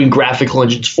 moving graphical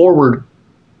engines forward,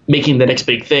 making the next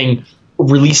big thing,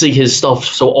 releasing his stuff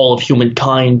so all of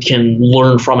humankind can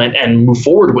learn from it and move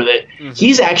forward with it.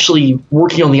 He's actually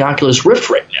working on the Oculus Rift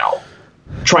right now,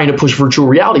 trying to push virtual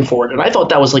reality forward. And I thought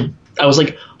that was like, I was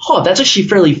like, that's actually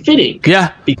fairly fitting.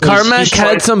 Yeah, Carmack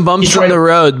had some bumps on the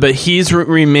road, but he's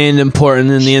remained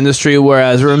important in the industry,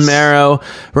 whereas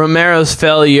Romero's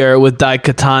failure with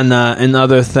Daikatana and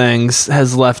other things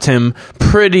has left him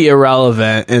pretty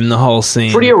irrelevant in the whole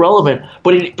scene. Pretty irrelevant,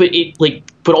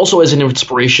 but also as an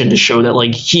inspiration to show that,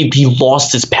 like, he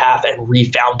lost his path and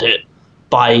refound it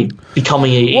by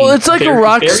becoming it's like a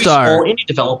rock star indie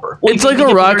developer. It's like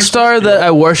a rock star that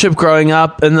I worshiped growing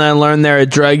up, and then I learned they're a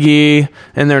druggie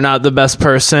and they're not the best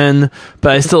person,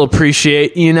 but I still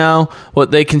appreciate,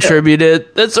 what they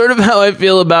contributed. That's sort of how I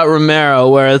feel about Romero,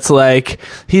 where it's like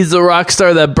he's a rock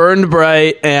star that burned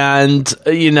bright and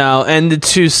ended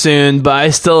too soon, but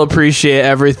I still appreciate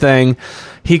everything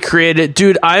he created.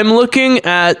 Dude, I'm looking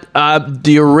at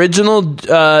the original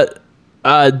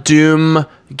Doom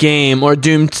game, or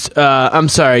Quake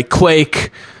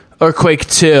or Quake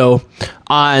 2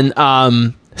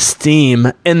 on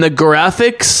Steam, and the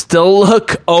graphics still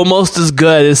look almost as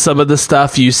good as some of the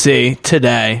stuff you see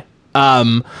today,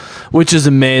 which is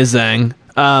amazing.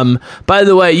 By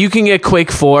the way, you can get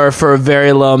Quake 4 for a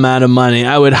very low amount of money.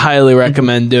 I would highly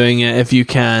recommend doing it if you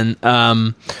can.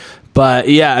 But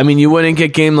yeah, I mean, you wouldn't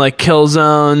get game like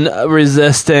Killzone,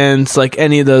 Resistance, like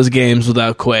any of those games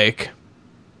without Quake.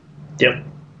 Yep.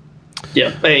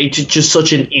 Yeah, it's just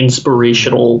such an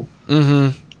inspirational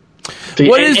thing.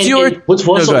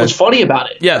 What's funny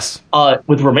about it? Yes.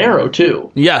 With Romero too.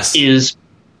 Yes. Is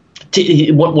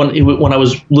when I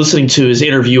was listening to his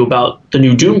interview about the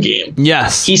new Doom game.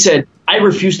 Yes. He said, "I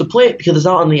refuse to play it because it's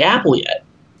not on the Apple yet."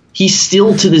 He's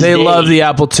still to this day. They love the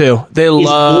Apple II. They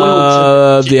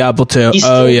love the Apple II. He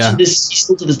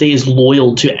still to this day is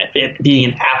loyal to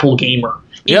being an Apple gamer.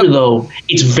 Even though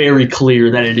it's very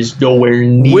clear that it is nowhere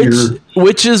near.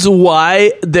 Which is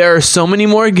why there are so many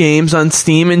more games on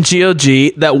Steam and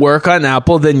GOG that work on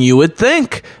Apple than you would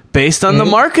think. based on the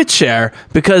market share,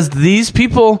 because these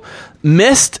people,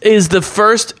 Myst is the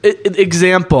first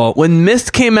example. When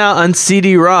Myst came out on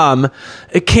CD-ROM,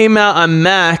 it came out on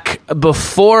Mac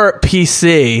before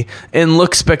PC and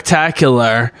looked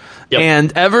spectacular. Yep.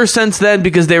 And ever since then,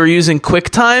 because they were using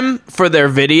QuickTime for their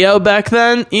video back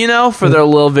then, for their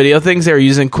little video things, they were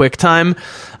using QuickTime.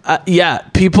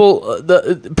 People,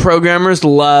 the programmers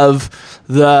love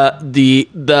the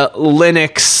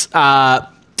Linux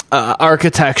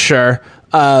architecture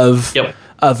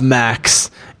of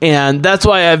Macs. And that's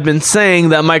why I've been saying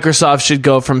that Microsoft should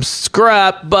go from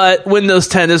scrap, but Windows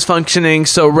 10 is functioning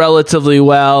so relatively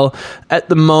well. At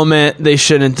the moment, they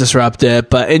shouldn't disrupt it.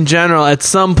 But in general, at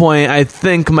some point, I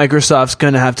think Microsoft's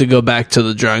going to have to go back to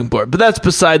the drawing board. But that's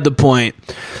beside the point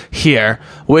here,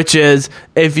 which is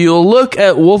if you look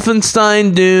at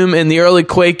Wolfenstein, Doom, and the early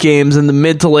Quake games in the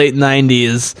mid to late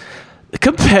 90s,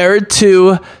 compared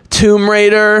to Tomb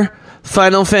Raider,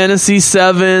 Final Fantasy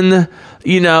VII,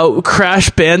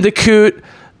 Crash Bandicoot,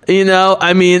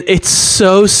 it's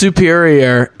so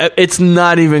superior. It's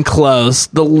not even close.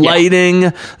 The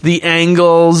lighting, the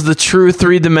angles, the true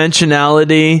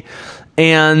three-dimensionality.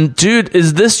 And, dude,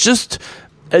 is this just...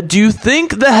 do you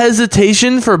think the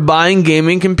hesitation for buying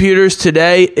gaming computers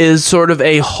today is sort of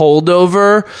a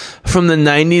holdover from the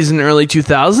 90s and early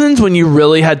 2000s when you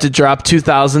really had to drop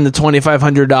 $2,000 to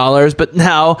 $2,500, but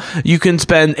now you can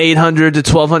spend $800 to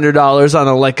 $1,200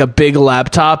 on a big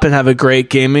laptop and have a great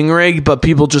gaming rig, but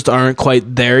people just aren't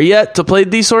quite there yet to play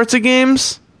these sorts of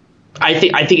games? I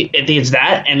think it's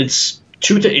that, and it's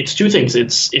two things.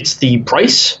 It's the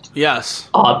price. Yes.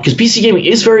 Because PC gaming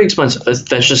is very expensive.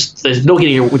 There's no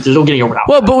getting around that.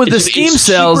 Well, but with the Steam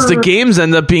sales, the games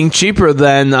end up being cheaper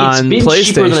than on PlayStation. It's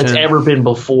cheaper than it's ever been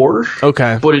before.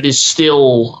 Okay. But it's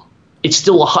still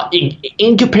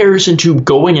in comparison to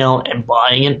going out and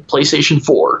buying a PlayStation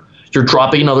 4, you're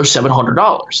dropping another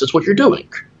 $700. That's what you're doing.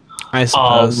 I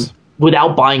suppose.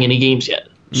 Without buying any games yet.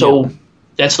 So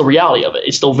that's the reality of it.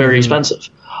 It's still very expensive.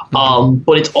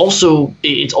 But it's also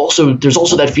there's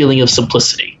also that feeling of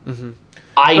simplicity.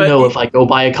 I know if I go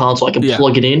buy a console, I can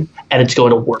plug it in and it's going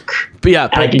to work.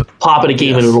 But I can pop in a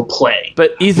game and it'll play.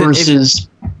 But Ethan, versus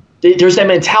there's that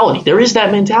mentality. There is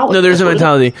that mentality. No, there's a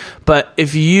mentality. But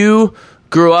if you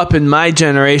grew up in my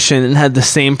generation and had the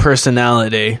same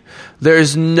personality,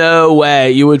 there's no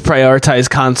way you would prioritize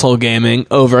console gaming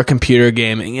over computer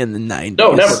gaming in the 90s.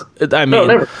 No, never. I mean,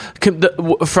 never.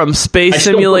 From space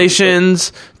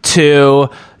simulations to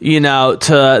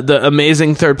the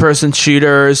amazing third-person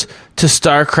shooters to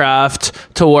StarCraft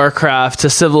to Warcraft to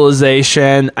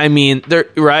Civilization. I mean,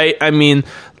 right? I mean,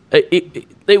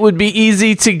 it would be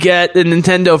easy to get a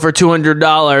Nintendo for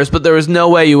 $200, but there was no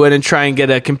way you wouldn't try and get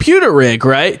a computer rig,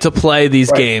 right, to play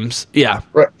these games. Yeah,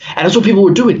 right. And that's what people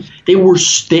were doing. They were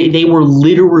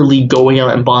literally going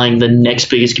out and buying the next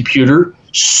biggest computer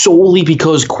solely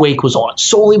because Quake was on it,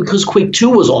 solely because Quake 2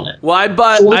 was on it. Well, I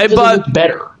bought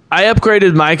better. I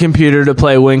upgraded my computer to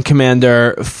play Wing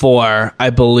Commander 4, I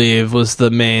believe, was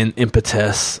the main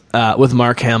impetus with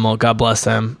Mark Hamill. God bless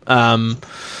him.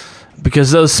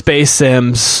 Because those space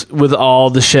sims with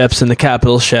all the ships and the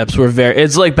capital ships were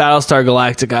it's like Battlestar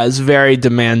Galactica. It's very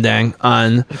demanding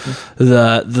on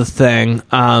the thing.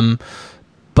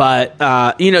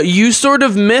 But you sort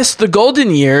of missed the golden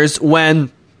years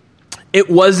when it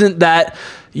wasn't that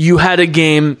you had a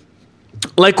game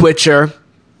like Witcher,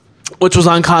 which was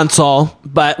on console,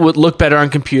 but would look better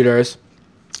on computers.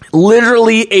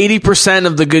 Literally 80%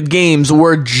 of the good games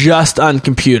were just on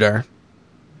computer.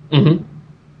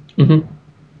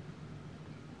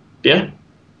 Yeah.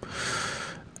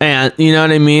 And you know what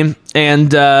I mean?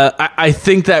 And I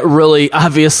think that really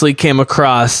obviously came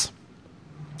across.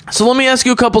 So let me ask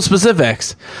you a couple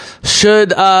specifics.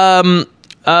 Should who's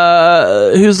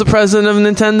the president of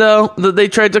Nintendo that they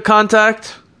tried to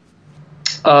contact?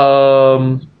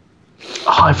 I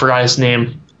forgot his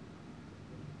name.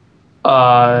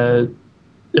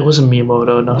 It wasn't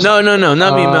Miyamoto. No,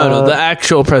 not Miyamoto. The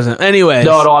actual president. Anyways.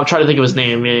 No, I'm trying to think of his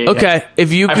name. Yeah. Okay,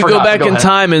 if you could go back in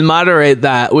time and moderate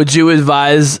that, would you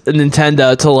advise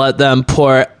Nintendo to let them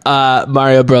port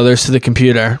Mario Brothers to the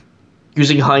computer?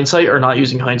 Using hindsight or not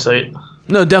using hindsight?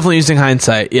 No, definitely using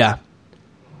hindsight, yeah.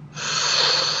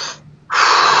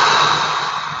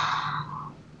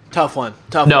 Tough one.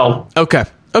 No. Okay.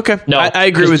 No, I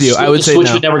agree with you. I would say the Switch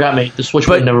no. would never got made. The Switch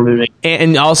would never been made.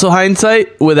 And also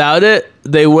hindsight, without it,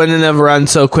 they wouldn't have run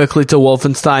so quickly to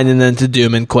Wolfenstein and then to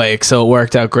Doom and Quake. So it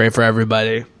worked out great for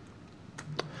everybody.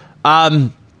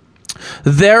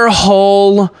 Their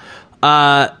whole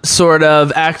sort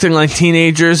of acting like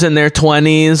teenagers in their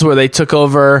 20s, where they took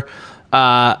over,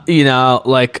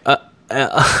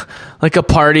 like a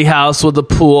party house with a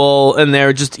pool, and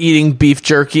they're just eating beef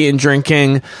jerky and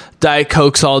drinking Diet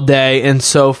Cokes all day and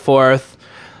so forth.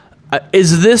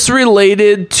 Is this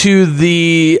related to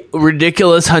the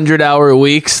ridiculous 100-hour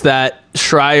weeks that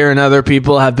Schreier and other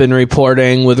people have been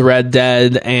reporting with Red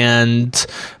Dead and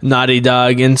Naughty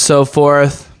Dog and so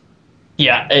forth?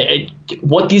 Yeah,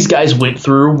 what these guys went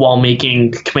through while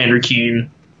making Commander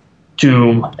Keen,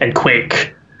 Doom, and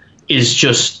Quake is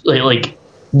just like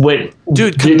when...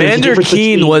 Dude, Commander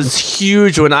Keen was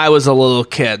huge when I was a little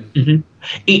kid. Mm-hmm.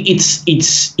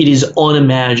 It is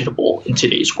unimaginable in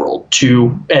today's world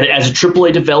to, as a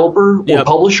AAA developer or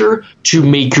publisher, to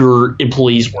make your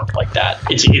employees work like that.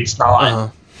 It's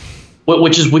not.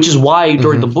 Which is why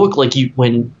during the book, like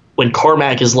when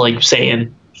Carmack is like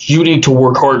saying you need to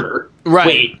work harder. Right.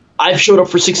 Wait, I've showed up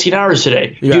for 16 hours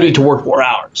today. You need to work more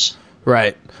hours.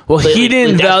 Right. Well, he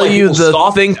didn't value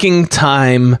the thinking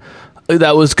time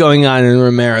that was going on in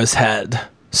Romero's head.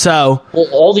 So, well,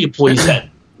 all the employees had.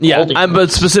 Yeah,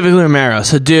 but specifically Romero.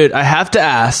 So, dude, I have to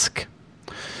ask,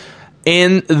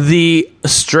 in the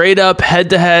straight-up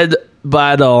head-to-head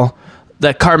battle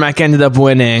that Carmack ended up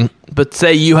winning, but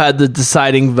say you had the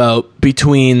deciding vote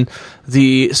between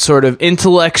the sort of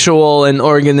intellectual and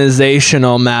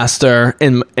organizational master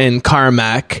in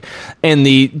Carmack and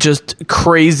the just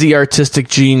crazy artistic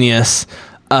genius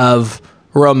of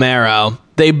Romero.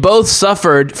 They both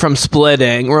suffered from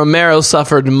splitting. Romero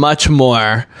suffered much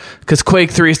more because Quake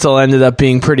 3 still ended up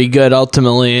being pretty good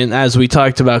ultimately, and as we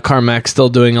talked about, Carmack's still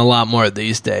doing a lot more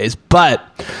these days. But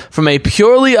from a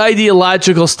purely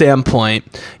ideological standpoint,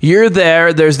 you're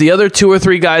there's the other 2 or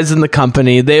 3 guys in the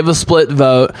company. They have a split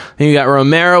vote, and you got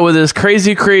Romero with his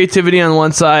crazy creativity on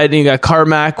one side, and you got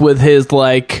Carmack with his,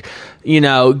 like,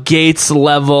 Gates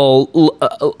level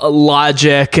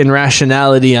logic and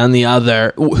rationality on the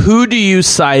other. Who do you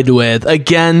side with?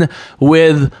 Again,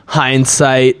 with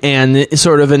hindsight and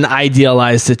sort of an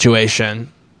idealized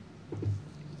situation.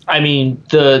 I mean,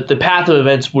 the path of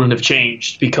events wouldn't have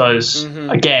changed because,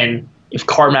 again, if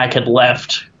Carmack had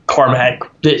left,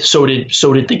 so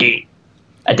did the game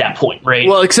at that point, right?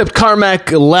 Well, except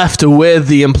Carmack left with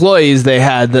the employees they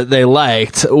had that they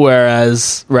liked,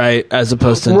 whereas, right, as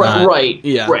opposed to not. Right.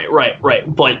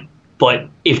 But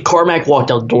if Carmack walked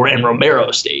out the door and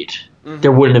Romero stayed, it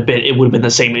would have been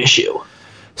the same issue.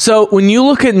 So when you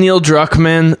look at Neil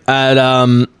Druckmann at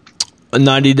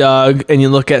Naughty Dog, and you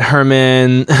look at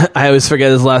Herman, I always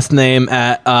forget his last name,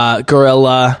 at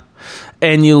Guerrilla,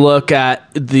 and you look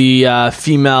at the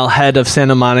female head of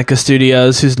Santa Monica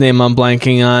Studios, whose name I'm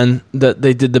blanking on, that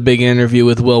they did the big interview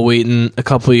with Will Wheaton a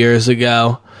couple years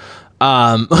ago,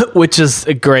 which is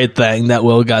a great thing that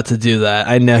Will got to do that.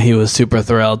 I know he was super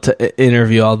thrilled to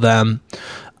interview all them.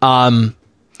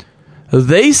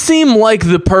 They seem like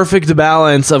the perfect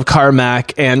balance of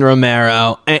Carmack and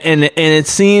Romero, and it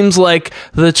seems like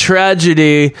the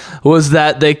tragedy was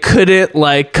that they couldn't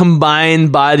like combine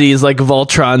bodies like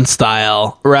Voltron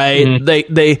style, right?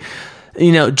 Mm-hmm. They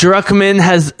Druckmann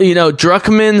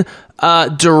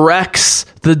directs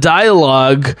the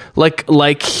dialogue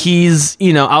like he's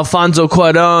Alfonso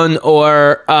Cuarón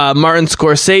or Martin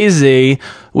Scorsese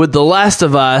with The Last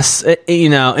of Us,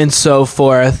 and so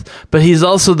forth. But he's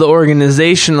also the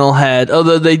organizational head,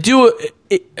 although they do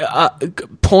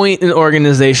point an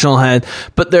organizational head,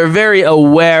 but they're very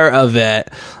aware of it.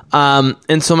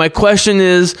 And so my question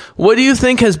is, what do you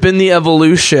think has been the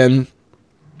evolution?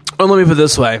 Or let me put it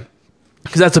this way,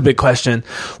 because that's a big question.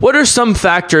 What are some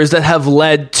factors that have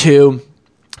led to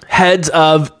heads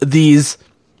of these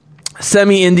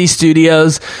semi-indie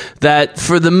studios that,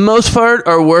 for the most part,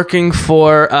 are working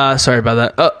for,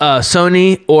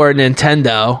 Sony or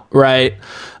Nintendo, right?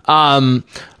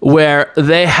 Where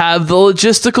they have the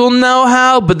logistical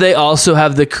know-how, but they also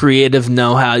have the creative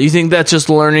know-how. You think that's just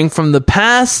learning from the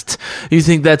past? You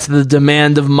think that's the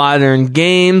demand of modern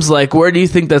games? Like, where do you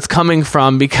think that's coming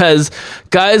from? Because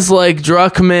guys like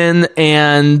Druckmann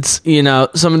and,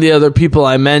 some of the other people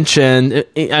I mentioned,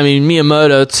 I mean,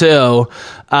 Miyamoto too,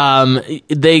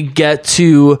 they get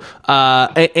to,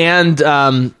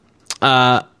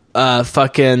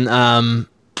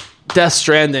 Death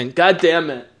Stranding. God damn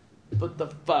it. What the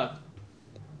fuck?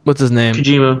 What's his name?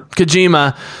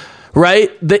 Kojima.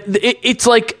 Right? It's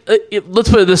like, let's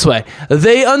put it this way.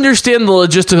 They understand the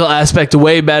logistical aspect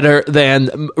way better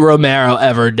than Romero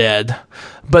ever did.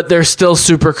 But they're still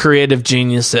super creative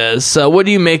geniuses. So what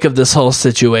do you make of this whole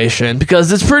situation? Because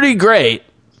it's pretty great.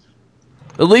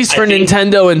 At least for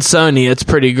Nintendo and Sony, it's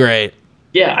pretty great.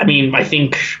 Yeah, I mean, I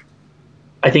think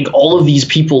all of these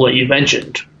people that you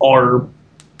mentioned are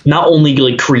not only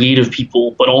like creative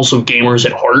people, but also gamers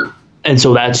at heart. And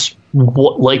so that's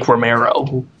what, like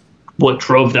Romero, what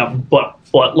drove them, but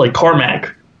like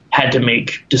Carmack had to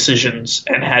make decisions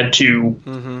and had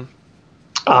to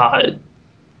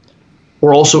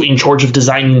were also in charge of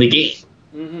designing the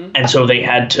game, and so they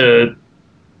had to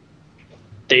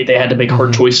make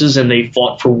hard choices, and they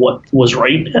fought for what was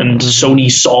right. And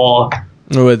Sony saw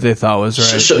what they thought was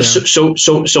right. So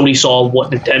Sony saw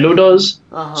what Nintendo does.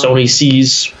 Sony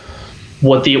sees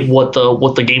what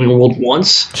the gaming world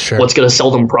wants. Sure. What's going to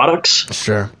sell them products.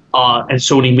 Sure. And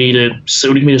Sony made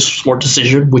a smart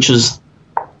decision, which is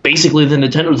basically the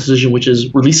Nintendo decision, which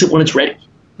is release it when it's ready.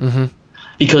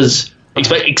 Because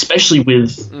especially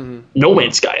with No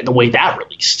Man's Sky and the way that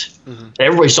released, and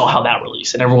everybody saw how that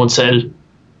released, and everyone said,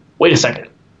 "Wait a second,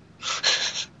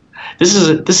 this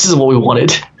isn't what we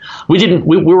wanted. We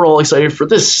were all excited for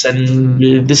this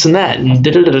and this and that, and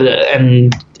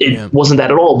and it wasn't that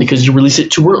at all because you released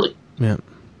it too early." Yeah.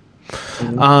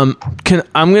 I'm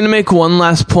going to make one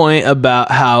last point about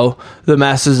how the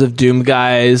Masters of Doom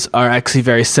guys are actually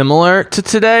very similar to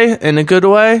today in a good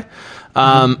way.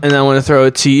 And I want to throw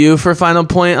it to you for a final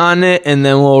point on it, and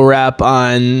then we'll wrap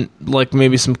on like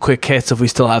maybe some quick hits if we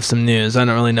still have some news. I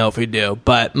don't really know if we do,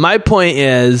 but my point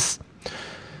is,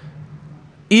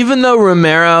 even though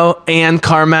Romero and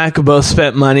Carmack both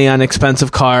spent money on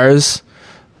expensive cars,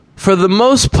 for the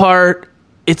most part,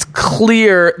 it's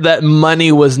clear that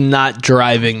money was not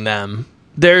driving them.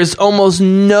 There's almost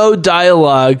no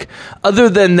dialogue other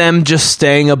than them just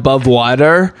staying above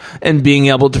water and being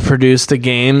able to produce the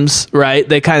games, right?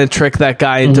 They kind of trick that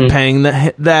guy into paying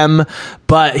them,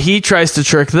 but he tries to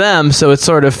trick them, so it's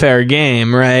sort of fair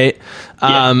game, right?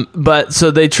 Yeah. But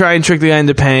so they try and trick the guy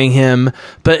into paying him,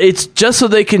 but it's just so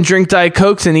they can drink Diet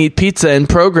Cokes and eat pizza and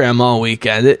program all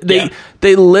weekend.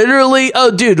 They literally,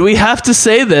 oh dude, we have to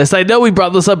say this. I know we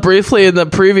brought this up briefly in the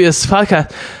previous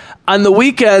podcast. On the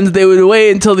weekends, they would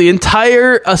wait until the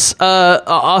entire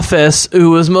office, who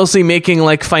was mostly making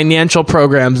like financial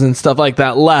programs and stuff like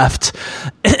that, left.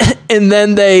 And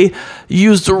then they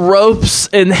used ropes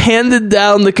and handed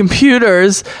down the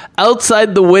computers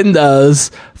outside the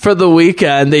windows for the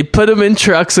weekend. They put them in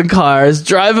trucks and cars,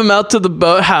 drive them out to the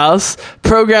boathouse,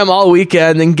 program all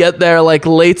weekend, and get there like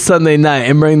late Sunday night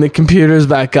and bring the computers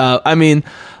back up. I mean,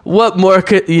 what more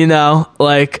could,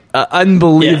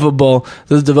 unbelievable,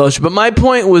 this devotion. But my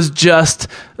point was just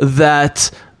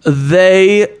that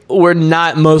they were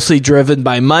not mostly driven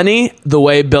by money, the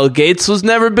way Bill Gates was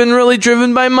never been really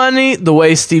driven by money, the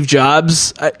way Steve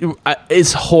Jobs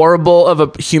is horrible of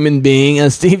a human being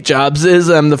as Steve Jobs is.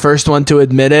 I'm the first one to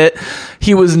admit it.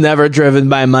 He was never driven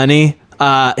by money.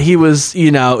 He was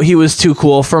too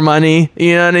cool for money.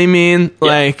 You know what I mean?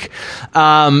 Yeah.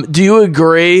 Do you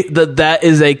agree that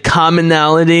is a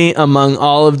commonality among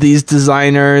all of these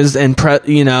designers and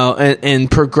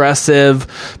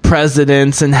progressive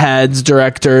presidents and heads,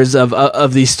 directors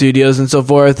of these studios and so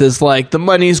forth? Is like, the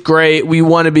money's great, we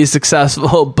want to be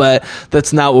successful, but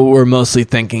that's not what we're mostly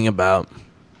thinking about.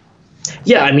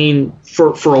 Yeah, I mean,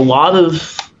 for a lot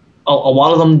of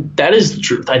them, that is the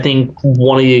truth. I think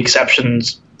one of the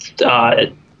exceptions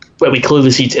that we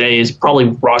clearly see today is probably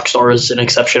Rockstar is an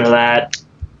exception to that.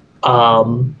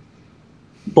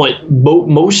 But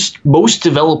most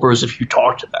developers, if you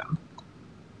talk to them,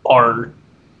 are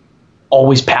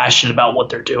always passionate about what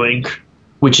they're doing,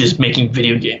 which is making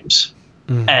video games.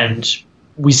 And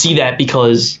we see that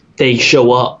because they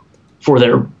show up for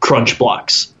their crunch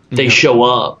blocks. They show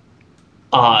up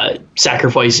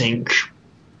sacrificing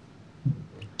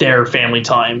their family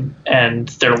time and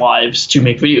their lives to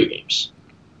make video games.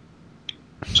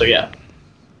 So yeah,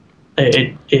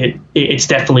 it's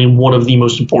definitely one of the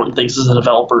most important things as a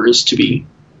developer is to be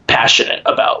passionate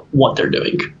about what they're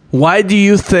doing. Why do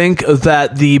you think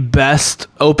that the best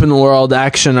open world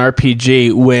action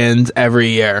RPG wins every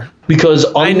year? Because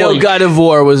I know God of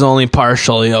War was only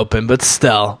partially open, but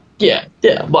still. Yeah.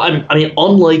 But I mean,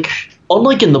 unlike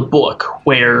in the book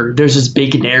where there's this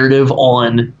big narrative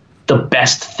on the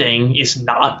best thing is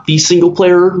not the single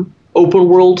player open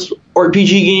world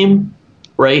RPG game,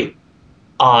 right?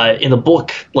 In the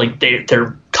book, like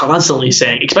they're constantly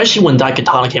saying, especially when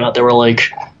Daikatana came out, they were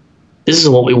like, "This is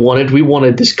what we wanted. We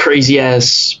wanted this crazy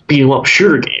ass beat 'em up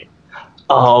shooter game."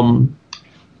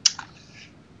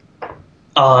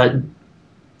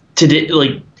 Today,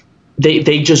 like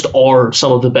they just are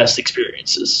some of the best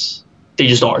experiences. They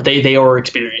just are. They are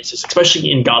experiences, especially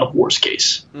in God of War's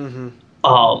case.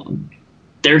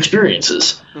 Their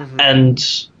experiences, and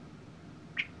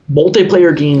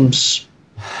multiplayer games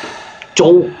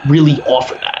don't really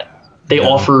offer that. They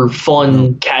offer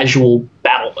fun, casual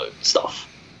battle mode stuff.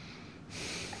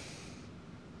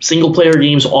 single player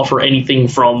games offer anything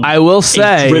from I will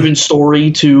say a driven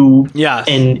story to Yes.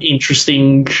 an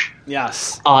interesting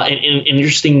Yes. an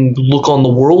interesting look on the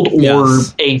world, or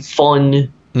Yes. a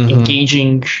fun,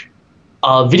 engaging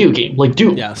video game like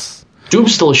Doom. Yes.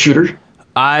 Doom's still a shooter.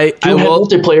 I Doom had will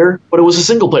multiplayer, but it was a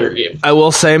single player game. I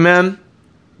will say, man,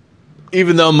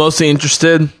 even though I'm mostly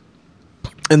interested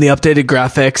in the updated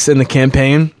graphics and the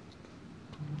campaign,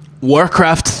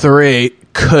 Warcraft 3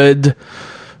 could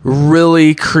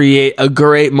really create a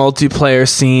great multiplayer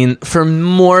scene for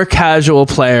more casual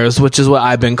players, which is what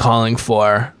I've been calling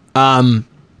for.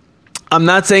 I'm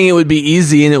not saying it would be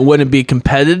easy and it wouldn't be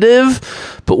competitive,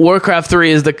 but Warcraft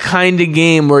 3 is the kind of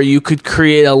game where you could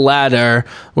create a ladder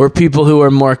where people who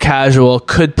are more casual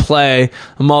could play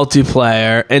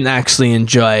multiplayer and actually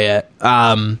enjoy it.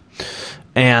 And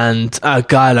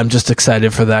God, I'm just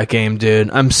excited for that game, dude.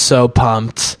 I'm so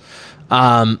pumped.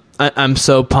 I'm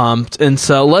so pumped. And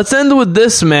so let's end with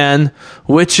this, man,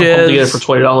 which I'll is... get it for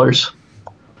 $20.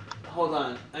 Hold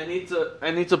on.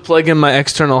 I need to plug in my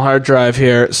external hard drive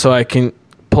here so I can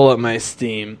pull up my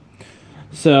Steam.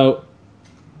 So,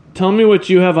 tell me what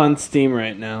you have on Steam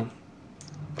right now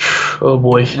Oh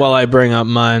boy. while I bring up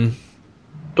mine.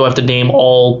 Do I have to name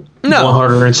all No.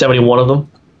 171 of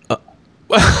them?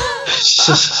 What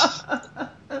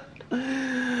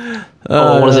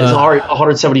is it? It's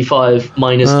 175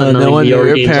 minus the 90 no wonder VR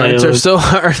your games I parents own. are so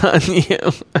hard on you.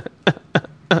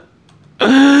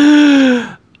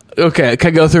 Okay, can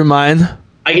I go through mine?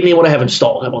 I can name what I have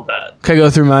installed. How about that? Can I go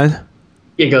through mine?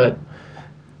 Yeah, go ahead.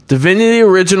 Divinity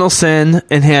Original Sin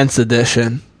Enhanced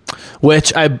Edition,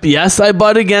 which I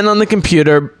bought again on the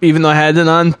computer, even though I had it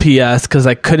on PS because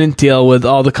I couldn't deal with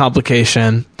all the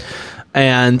complication.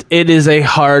 And it is a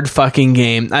hard fucking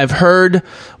game. I've heard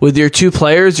with your 2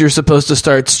 players, you're supposed to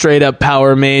start straight up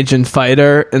Power Mage and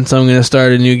Fighter, and so I'm going to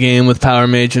start a new game with Power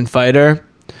Mage and Fighter.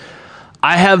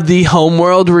 I have the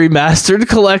Homeworld Remastered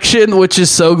Collection, which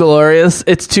is so glorious.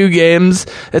 It's 2 games.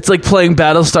 It's like playing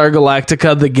Battlestar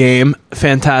Galactica, the game.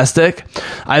 Fantastic.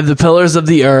 I have the Pillars of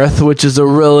the Earth, which is a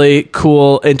really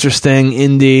cool, interesting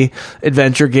indie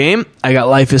adventure game. I got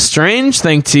Life is Strange,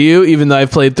 thanks to you. Even though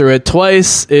I've played through it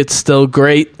twice, it's still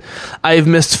great. I've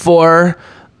missed 4.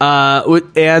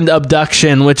 And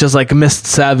Abduction, which is like Myst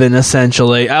 7,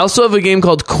 essentially. I also have a game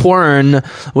called Quern,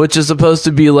 which is supposed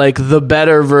to be like the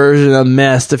better version of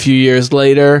Myst a few years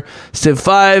later. Civ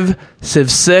 5, Civ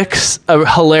 6,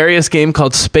 a hilarious game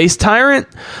called Space Tyrant.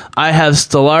 I have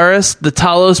Stellaris, The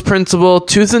Talos Principle,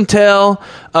 Tooth and Tail.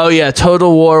 Oh yeah,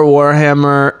 Total War,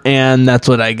 Warhammer, and that's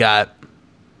what I got.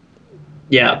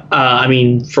 Yeah, I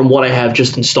mean, from what I have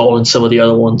just installed and some of the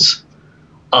other ones,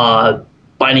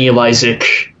 Binding of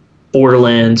Isaac,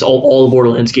 Borderlands, all the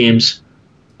Borderlands games,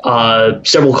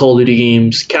 several Call of Duty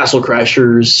games, Castle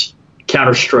Crashers,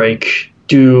 Counter-Strike,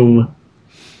 Doom,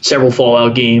 several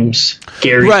Fallout games,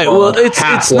 Gary. Right, well,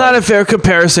 it's not a fair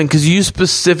comparison because you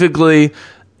specifically,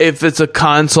 if it's a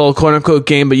console, quote-unquote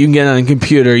game, but you can get it on a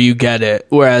computer, you get it.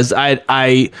 Whereas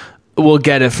I will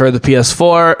get it for the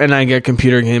PS4, and I get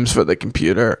computer games for the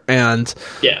computer. And,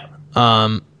 yeah.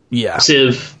 Yeah.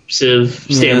 Civ,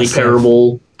 Stanley Civ.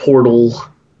 Parable, Portal,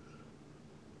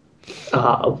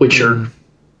 Witcher.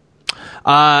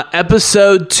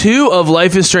 Episode 2 of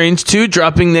Life is Strange 2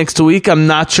 dropping next week. I'm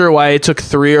not sure why it took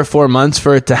 3 or 4 months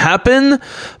for it to happen,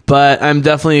 but I'm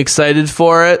definitely excited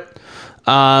for it.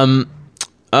 I'm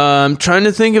trying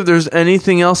to think if there's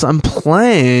anything else I'm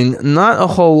playing. Not a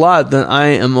whole lot that I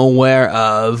am aware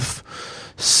of.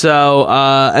 So,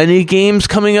 any games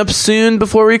coming up soon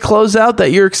before we close out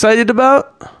that you're excited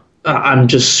about? I'm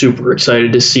just super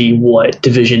excited to see what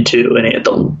Division 2 and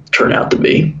Anthem turn out to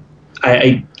be.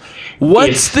 What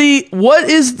is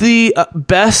the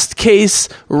best case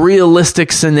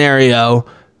realistic scenario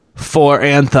for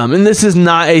Anthem? And this is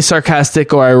not a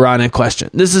sarcastic or ironic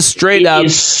question. This is straight up.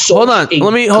 Hold on.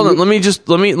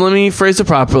 Let me phrase it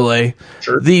properly.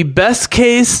 Sure. The best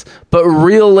case but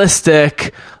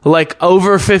realistic, like well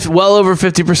over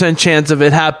 50% chance of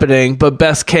it happening, but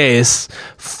best case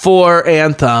for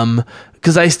Anthem,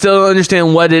 because I still don't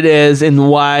understand what it is and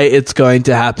why it's going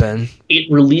to happen.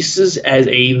 It releases as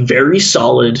a very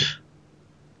solid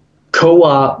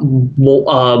co-op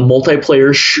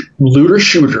multiplayer looter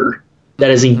shooter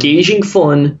that is engaging,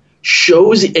 fun,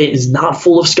 shows it is not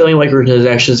full of scaling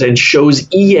microtransactions, and shows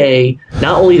EA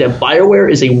not only that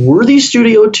BioWare is a worthy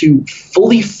studio to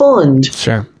fully fund,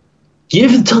 Sure.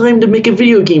 give time to make a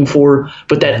video game for,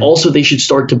 but that also they should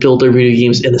start to build their video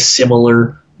games in a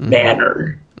similar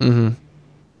manner. Mm-hmm.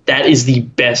 That is the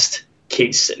best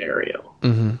case scenario.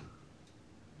 Mm-hmm.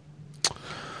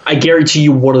 I guarantee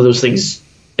you one of those things,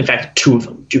 in fact, 2 of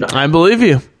them do not. I believe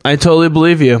you. I totally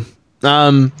believe you.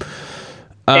 And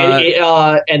the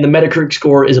Metacritic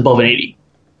score is above an 80.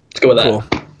 Let's go with that. Cool.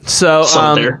 So,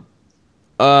 there.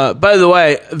 by the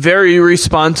way, very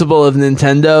responsible of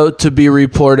Nintendo to be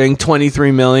reporting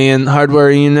 23 million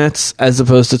hardware units as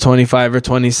opposed to 25 or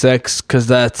 26, because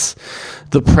that's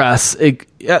the press.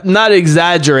 Not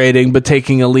exaggerating, but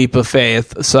taking a leap of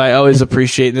faith. So I always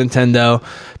appreciate Nintendo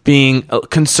being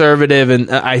conservative and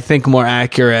I think more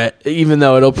accurate, even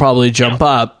though it'll probably jump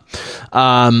up.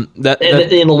 In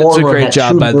the long run, great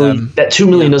job by them. That 2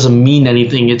 million doesn't mean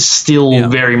anything. It's still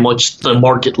very much the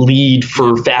market lead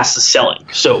for fastest selling.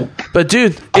 So, but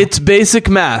dude, it's basic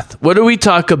math. What do we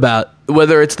talk about?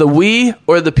 Whether it's the Wii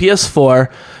or the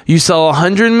PS4, you sell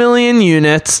 100 million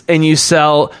units and you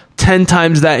sell 10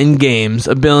 times that in games,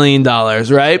 $1 billion,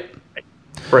 right?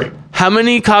 Right. How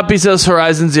many copies has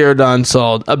Horizon Zero Dawn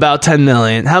sold? About 10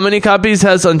 million. How many copies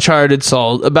has Uncharted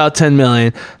sold? About 10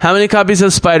 million. How many copies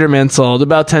has Spider-Man sold?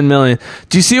 About 10 million.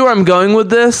 Do you see where I'm going with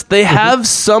this? They have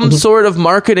some sort of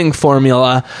marketing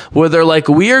formula where they're like,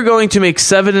 we are going to make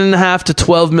 $7.5 to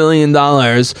 $12 million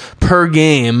per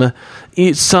game.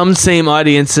 Some same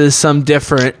audiences, some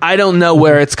different. I don't know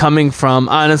where it's coming from.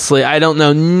 Honestly, I don't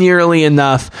know nearly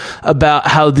enough about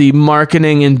how the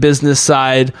marketing and business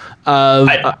side of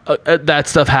that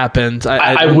stuff happens.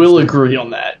 I will agree on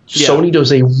that. Yeah. Sony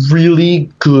does a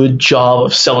really good job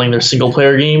of selling their single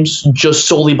player games just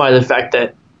solely by the fact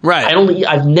that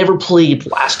I've never played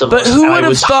Last of Us. Who would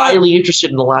have thought? Highly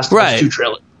interested in the Last of Us 2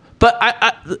 trailer. But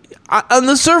I, on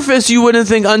the surface, you wouldn't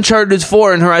think Uncharted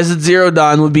 4 and Horizon Zero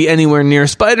Dawn would be anywhere near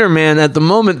Spider-Man. At the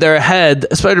moment, they're ahead.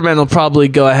 Spider-Man will probably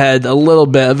go ahead a little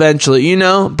bit eventually, you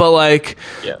know? But,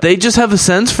 they just have a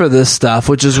sense for this stuff,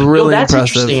 which is really that's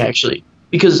impressive. Interesting, actually.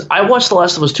 Because I watched the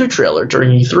Last of Us 2 trailer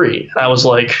during E3, and I was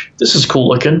like, this is cool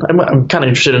looking. I'm kind of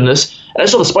interested in this. And I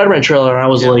saw the Spider-Man trailer, and I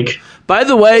was like... By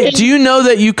the way, do you know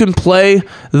that you can play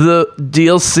the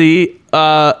DLC...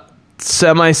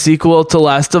 semi-sequel to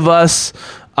Last of Us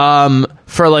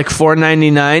for like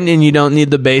 $4.99 and you don't need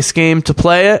the base game to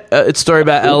play it? It's a story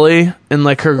about Ellie and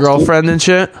like her girlfriend and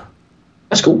shit.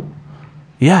 That's cool.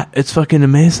 Yeah, it's fucking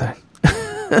amazing.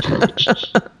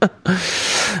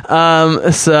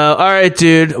 So all right,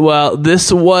 dude, well,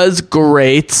 this was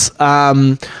great.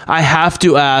 I have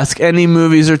to ask, any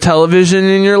movies or television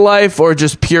in your life or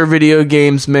just pure video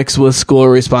games mixed with school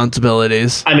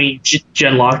responsibilities? I mean,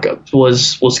 Gen Lock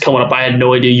was coming up. I had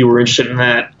no idea you were interested in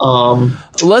that.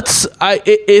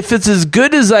 If it's as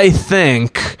good as I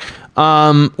think,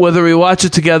 whether we watch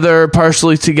it together or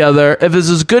partially together, if it's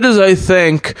as good as I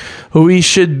think, we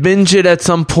should binge it at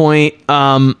some point,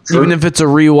 even if it's a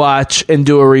rewatch, and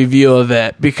do a review of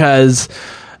it, because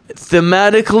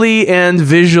thematically and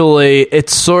visually,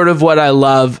 it's sort of what I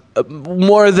love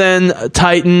more than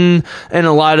Titan and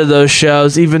a lot of those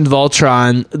shows, even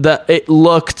Voltron. That it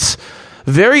looked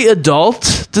very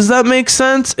adult. Does that make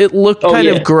sense? It looked kind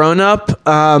of grown up.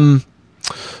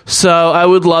 So I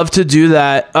would love to do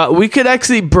that. We could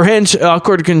actually branch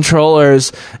Awkward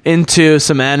Controllers into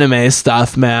some anime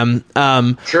stuff, man.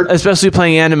 Sure. Especially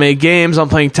playing anime games. I'm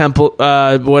playing Tales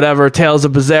of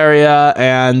Berseria,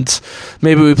 and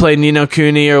maybe we play Ni no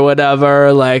Kuni or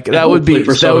whatever. Like that would be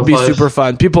super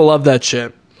fun. People love that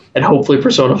shit. And hopefully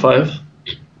Persona 5.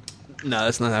 No,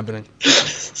 that's not happening.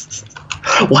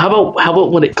 Well, how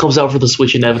about when it comes out for the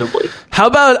Switch inevitably? How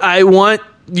about I want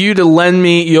you to lend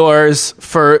me yours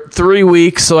for 3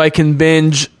 weeks so I can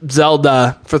binge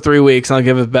Zelda for 3 weeks and I'll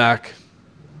give it back.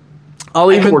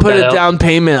 I'll even put a down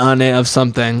payment on it of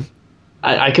something.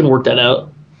 I can work that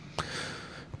out.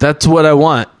 That's what I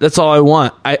want. That's all I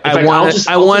want. I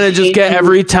want to just get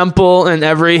every temple and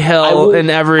every hill and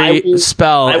every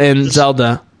spell in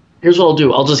Zelda. Here's what I'll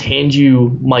do. I'll just hand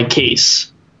you my case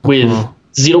with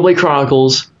Xenoblade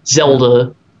Chronicles,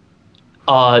 Zelda,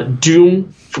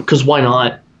 Doom, because why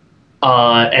not?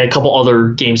 And a couple other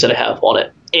games that I have on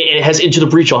it. And it has Into the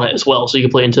Breach on it as well, so you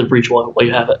can play Into the Breach while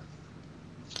you have it.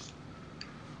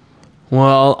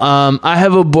 Well, I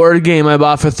have a board game I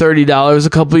bought for $30 a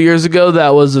couple years ago that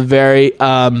was a very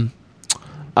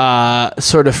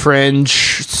sort of fringe,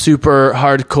 super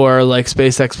hardcore, like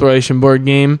space exploration board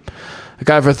game. I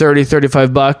got it for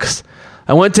 $35.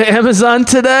 I went to Amazon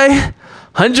today.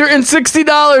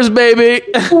 $160, baby.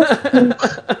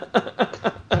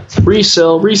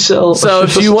 Resell. So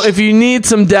if you need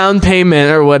some down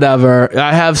payment or whatever,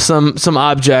 I have some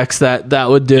objects that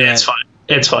would do it.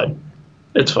 It's fine.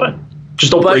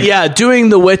 Just don't. But yeah, doing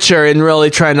The Witcher and really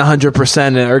trying to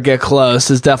 100% it or get close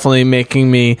is definitely making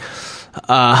me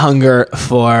hunger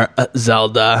for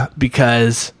Zelda,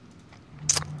 because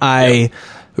I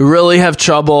really have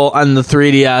trouble on the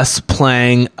 3DS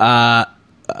playing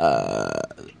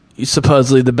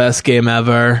supposedly the best game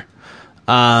ever.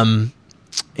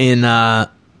 In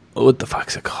what the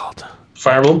fuck's it called?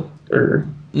 Fire Emblem or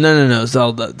no,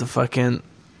 Zelda, the fucking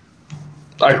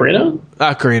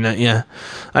Ocarina, yeah.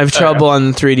 I have trouble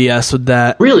on the 3DS with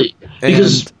that. Really?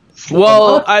 Because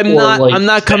I'm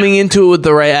not coming into it with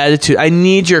the right attitude. I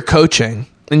need your coaching.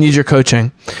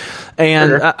 And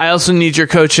Sure. I also need your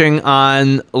coaching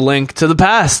on Link to the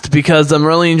Past because I'm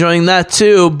really enjoying that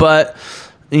too. But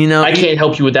I can't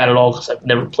help you with that at all because I've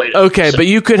never played it. Okay, but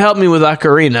you could help me with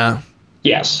Ocarina.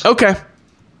 Yes. Okay.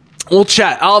 We'll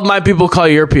chat. I'll have my people call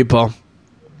your people.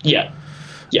 Yeah.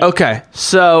 Okay,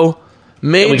 so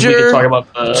major we can talk about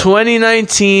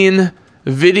 2019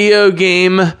 video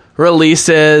game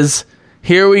releases.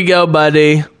 Here we go,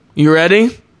 buddy. You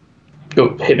ready?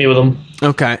 Go hit me with them.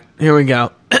 Okay, here we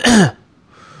go.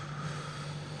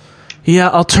 Yeah,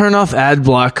 I'll turn off ad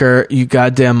blocker, you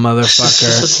goddamn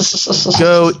motherfucker.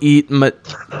 Go eat my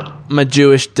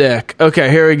Jewish dick. Okay,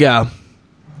 here we go.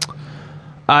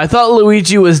 I thought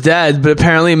Luigi was dead, but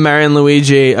apparently Mario and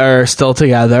Luigi are still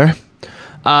together.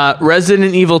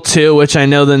 Resident Evil 2, which I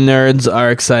know the nerds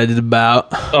are excited about.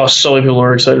 Oh, so many people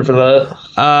are excited for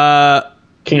that.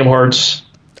 Kingdom Hearts.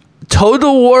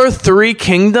 Total War 3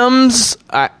 Kingdoms.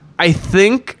 I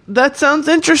think that sounds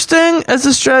interesting as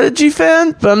a strategy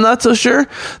fan, but I'm not so sure. Is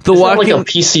that like a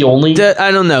PC only? I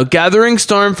don't know. Gathering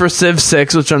Storm for Civ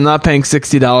 6, which I'm not paying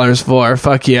 $60 for.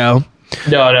 Fuck you.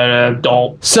 No,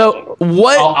 don't. So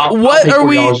what are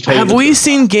we? Have we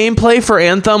seen gameplay for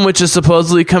Anthem, which is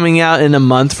supposedly coming out in a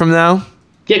month from now?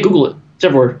 Yeah, Google it. It's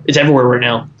everywhere. It's everywhere right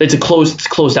now. It's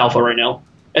closed alpha right now,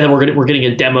 and then we're getting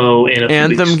a demo in a few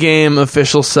Anthem weeks. game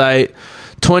official site.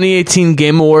 2018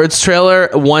 Game Awards trailer,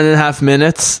 1.5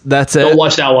 minutes. That's it. Don't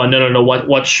watch that one. No.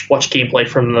 Watch gameplay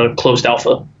from the closed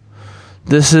alpha.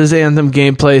 This is Anthem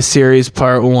gameplay series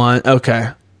part 1. Okay,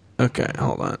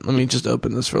 hold on. Let me just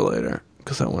open this for later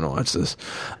because I want to watch this.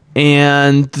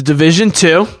 And the Division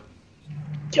 2.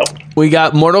 Yep. We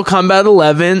got Mortal Kombat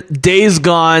 11, Days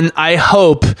Gone. I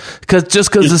hope because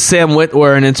of Sam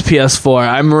Witwer and it's PS4.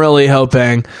 I'm really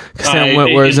hoping Sam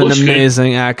Witwer is an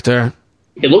amazing actor.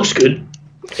 It looks good.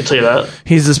 I can tell you that.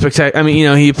 He's a spectacular. I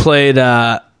mean, he played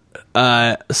what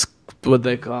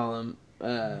they call him,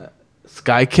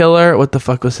 Sky Killer. What the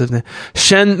fuck was his name?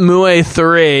 Shenmue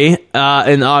 3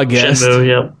 in August. Shenmue,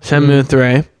 yeah. Shenmue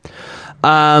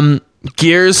 3.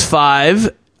 Gears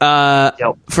 5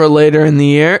 for later in the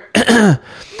year.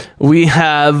 We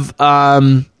have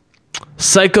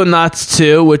Psychonauts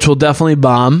 2, which will definitely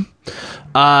bomb.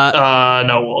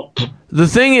 No. The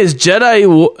thing is, Jedi.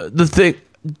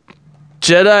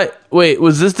 Wait,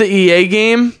 was this the EA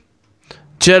game?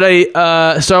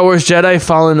 Star Wars Jedi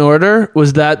Fallen Order.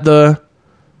 Was that the?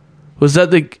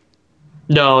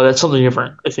 No, that's something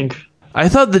different. I think. I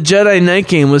thought the Jedi Knight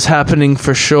game was happening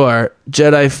for sure.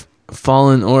 Jedi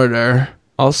Fallen Order,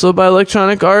 also by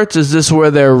Electronic Arts. Is this where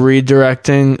they're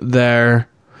redirecting their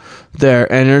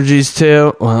energies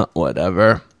to? Well,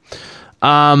 whatever.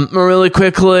 Really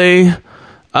quickly,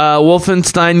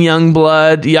 Wolfenstein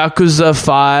Youngblood, Yakuza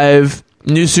 5,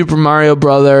 New Super Mario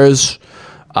Brothers,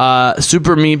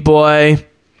 Super Meat Boy,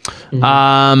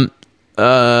 a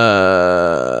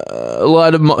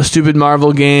lot of stupid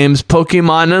Marvel games,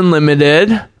 Pokemon Unlimited,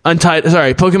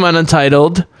 Pokemon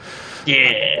Untitled.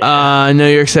 Yeah. I know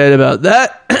you're excited about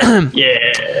that.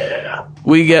 Yeah.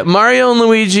 We get Mario and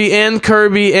Luigi and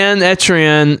Kirby and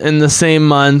Etrian in the same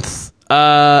month.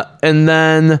 And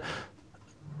then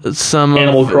some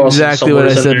Animal of Crossing exactly what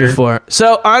I said before.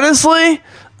 So honestly,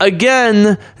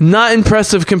 again, not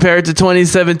impressive compared to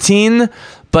 2017.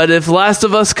 But if Last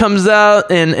of Us comes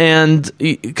out and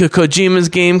Kojima's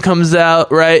game comes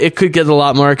out, right, it could get a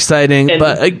lot more exciting. And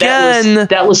but again,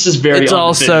 that list is very. It's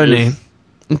all Sony.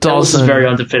 It's all Sony. Is very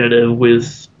undefinitive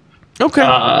with. Okay.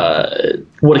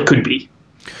 What it could be.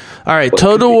 All right,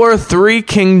 Total War 3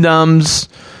 Kingdoms.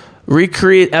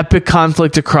 Recreate epic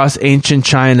conflict across ancient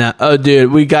China. Oh, dude,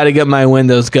 we got to get my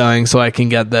Windows going so I can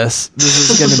get this. This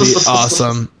is going to be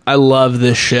awesome. I love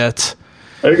this shit.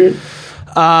 Okay.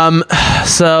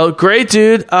 So great,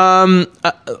 dude.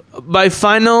 My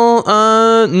final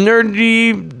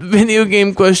nerdy video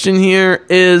game question here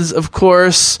is, of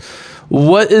course,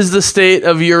 what is the state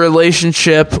of your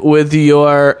relationship with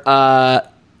your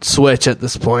Switch at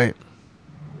this point?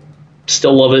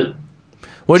 Still love it.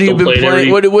 What have you been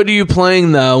playing? What are you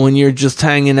playing though when you're just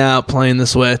hanging out playing the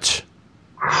Switch?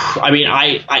 I mean,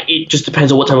 it just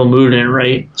depends on what type of mood I'm in,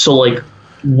 right? So like,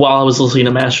 while I was listening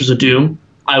to Masters of Doom,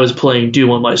 I was playing Doom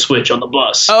on my Switch on the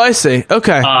bus. Oh, I see.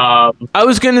 Okay. I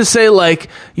was gonna say, like,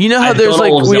 you know how there's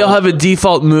like we all have a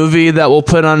default movie that we'll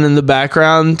put on in the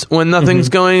background when nothing's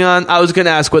going on. I was gonna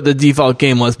ask what the default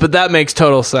game was, but that makes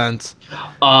total sense.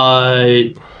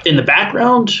 In the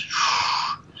background,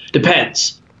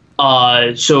 depends.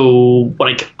 So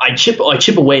when I chip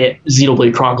away at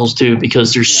Xenoblade Chronicles 2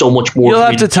 because there's so much more. You'll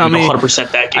have to tell me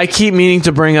 100% that game. I keep meaning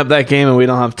to bring up that game and we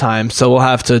don't have time, so we'll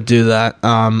have to do that.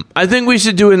 I think we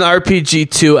should do an RPG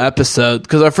 2 episode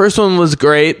because our first one was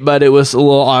great, but it was a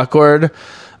little awkward.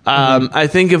 I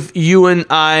think if you and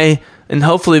I, and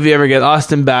hopefully if you ever get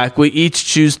Austin back, we each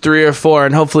choose 3 or 4,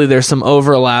 and hopefully there's some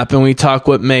overlap, and we talk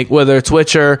whether it's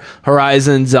Witcher,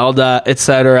 Horizon, Zelda,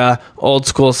 etc., old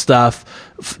school stuff,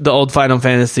 the old Final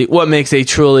Fantasy, what makes a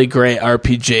truly great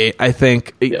RPG. I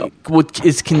think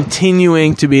is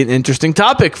continuing to be an interesting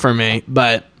topic for me,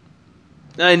 but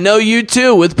I know you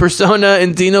too with Persona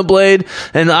and Xenoblade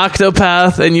and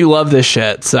Octopath, and you love this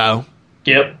shit, so.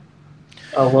 Yep.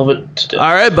 I love it today.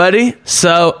 All right, buddy.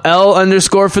 So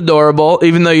L_Fedorable,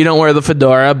 even though you don't wear the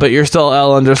fedora, but you're still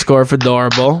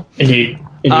L_Fedorable. Indeed.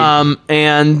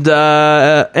 And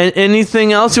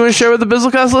anything else you want to share with the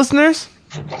Bizzlecast listeners?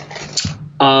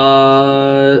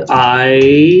 I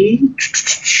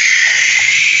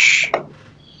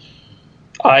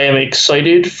am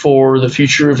excited for the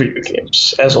future of video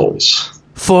games, as always.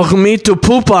 For me to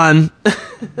poop on.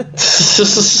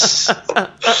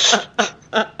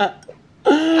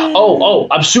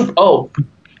 I'm super.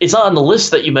 It's not on the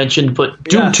list that you mentioned, but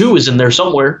Doom 2 is in there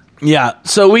somewhere. Yeah,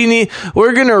 so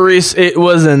we're gonna it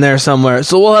was in there somewhere,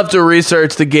 so we'll have to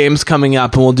research the games coming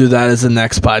up, and we'll do that as the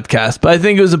next podcast. But I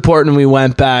think it was important we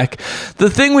went back. The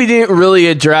thing we didn't really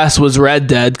address was Red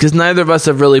Dead, because neither of us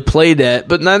have really played it,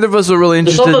 but neither of us were really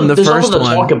interested in the first one.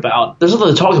 There's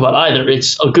nothing to talk about either.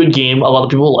 It's a good game. A lot of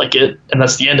people like it, and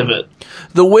that's the end of it.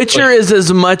 The Witcher is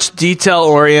as much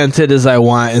detail-oriented as I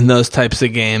want in those types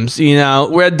of games. You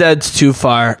know, Red Dead's too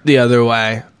far the other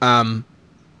way.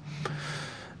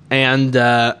 And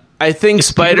I think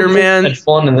Spider-Man... It's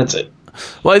fun, and that's it.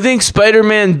 Well, I think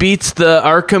Spider-Man beats the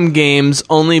Arkham games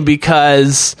only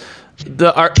because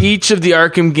each of the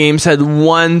Arkham games had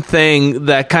one thing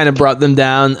that kind of brought them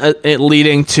down,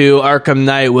 leading to Arkham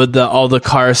Knight with all the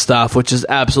car stuff, which is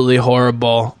absolutely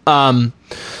horrible.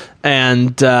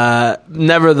 And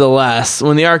nevertheless,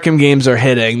 when the Arkham games are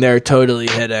hitting, they're totally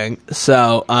hitting.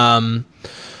 So,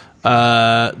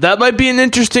 that might be an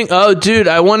interesting... Oh, dude,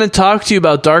 I want to talk to you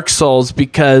about Dark Souls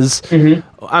because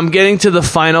I'm getting to the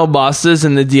final bosses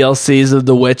and the DLCs of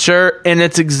The Witcher, and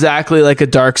it's exactly like a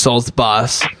Dark Souls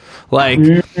boss. Like,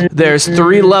 there's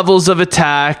 3 levels of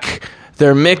attack.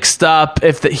 They're mixed up.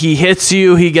 If he hits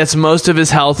you, he gets most of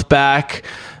his health back.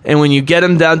 And when you get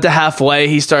him down to halfway,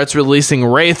 he starts releasing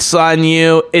wraiths on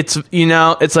you. It's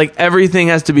like everything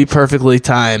has to be perfectly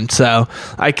timed. So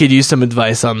I could use some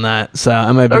advice on that. So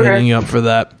I might be hitting you up for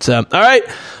that. So, all right.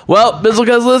 Well,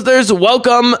 Bizzlecast listeners,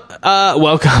 welcome.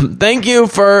 Thank you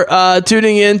for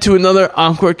tuning in to another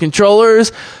Awkward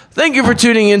Controllers. Thank you for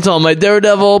tuning in to all my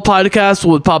Daredevil podcasts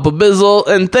with Papa Bizzle,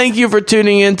 and thank you for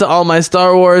tuning in to all my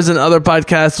Star Wars and other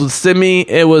podcasts with Simi.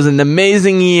 It was an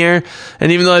amazing year,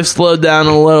 and even though I've slowed down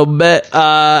a little bit,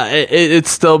 it's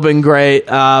still been great,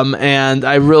 and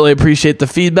I really appreciate the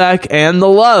feedback and the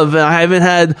love. I haven't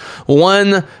had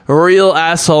one real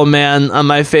asshole man on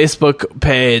my Facebook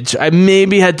page. I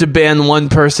maybe had to ban one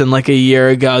person like a year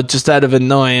ago just out of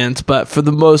annoyance, but for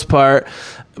the most part,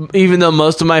 even though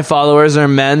most of my followers are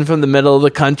men from the middle of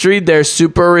the country, they're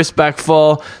super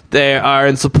respectful. They are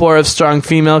in support of strong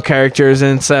female characters,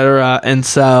 etc. And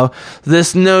so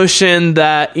this notion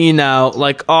that,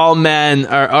 like all men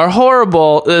are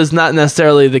horrible is not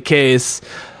necessarily the case.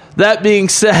 That being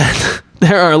said,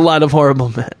 there are a lot of horrible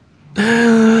men.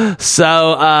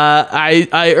 So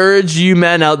I urge you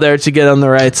men out there to get on the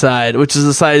right side, which is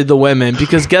the side of the women,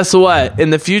 because guess what? In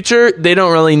the future, they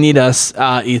don't really need us,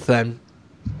 Ethan.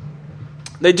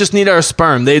 They just need our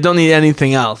sperm. They don't need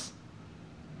anything else.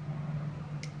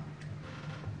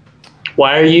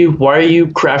 Why are you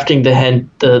crafting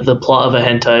the plot of a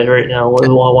hentai right now?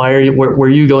 Why are you where are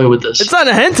you going with this? It's not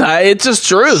a hentai. It's just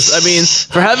truth. I mean,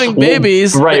 for having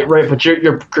babies, right. But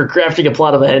you're crafting a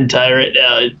plot of a hentai right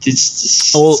now.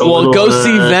 It's go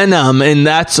see Venom, and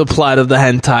that's a plot of the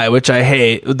hentai, which I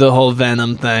hate, the whole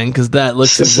Venom thing, because that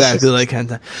looks exactly like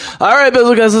hentai. All right,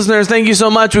 Bizzlecast listeners, thank you so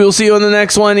much. We will see you on the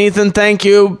next one. Ethan, thank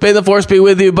you. May the force be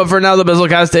with you. But for now, the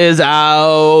Bizzlecast is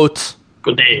out.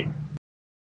 Good day.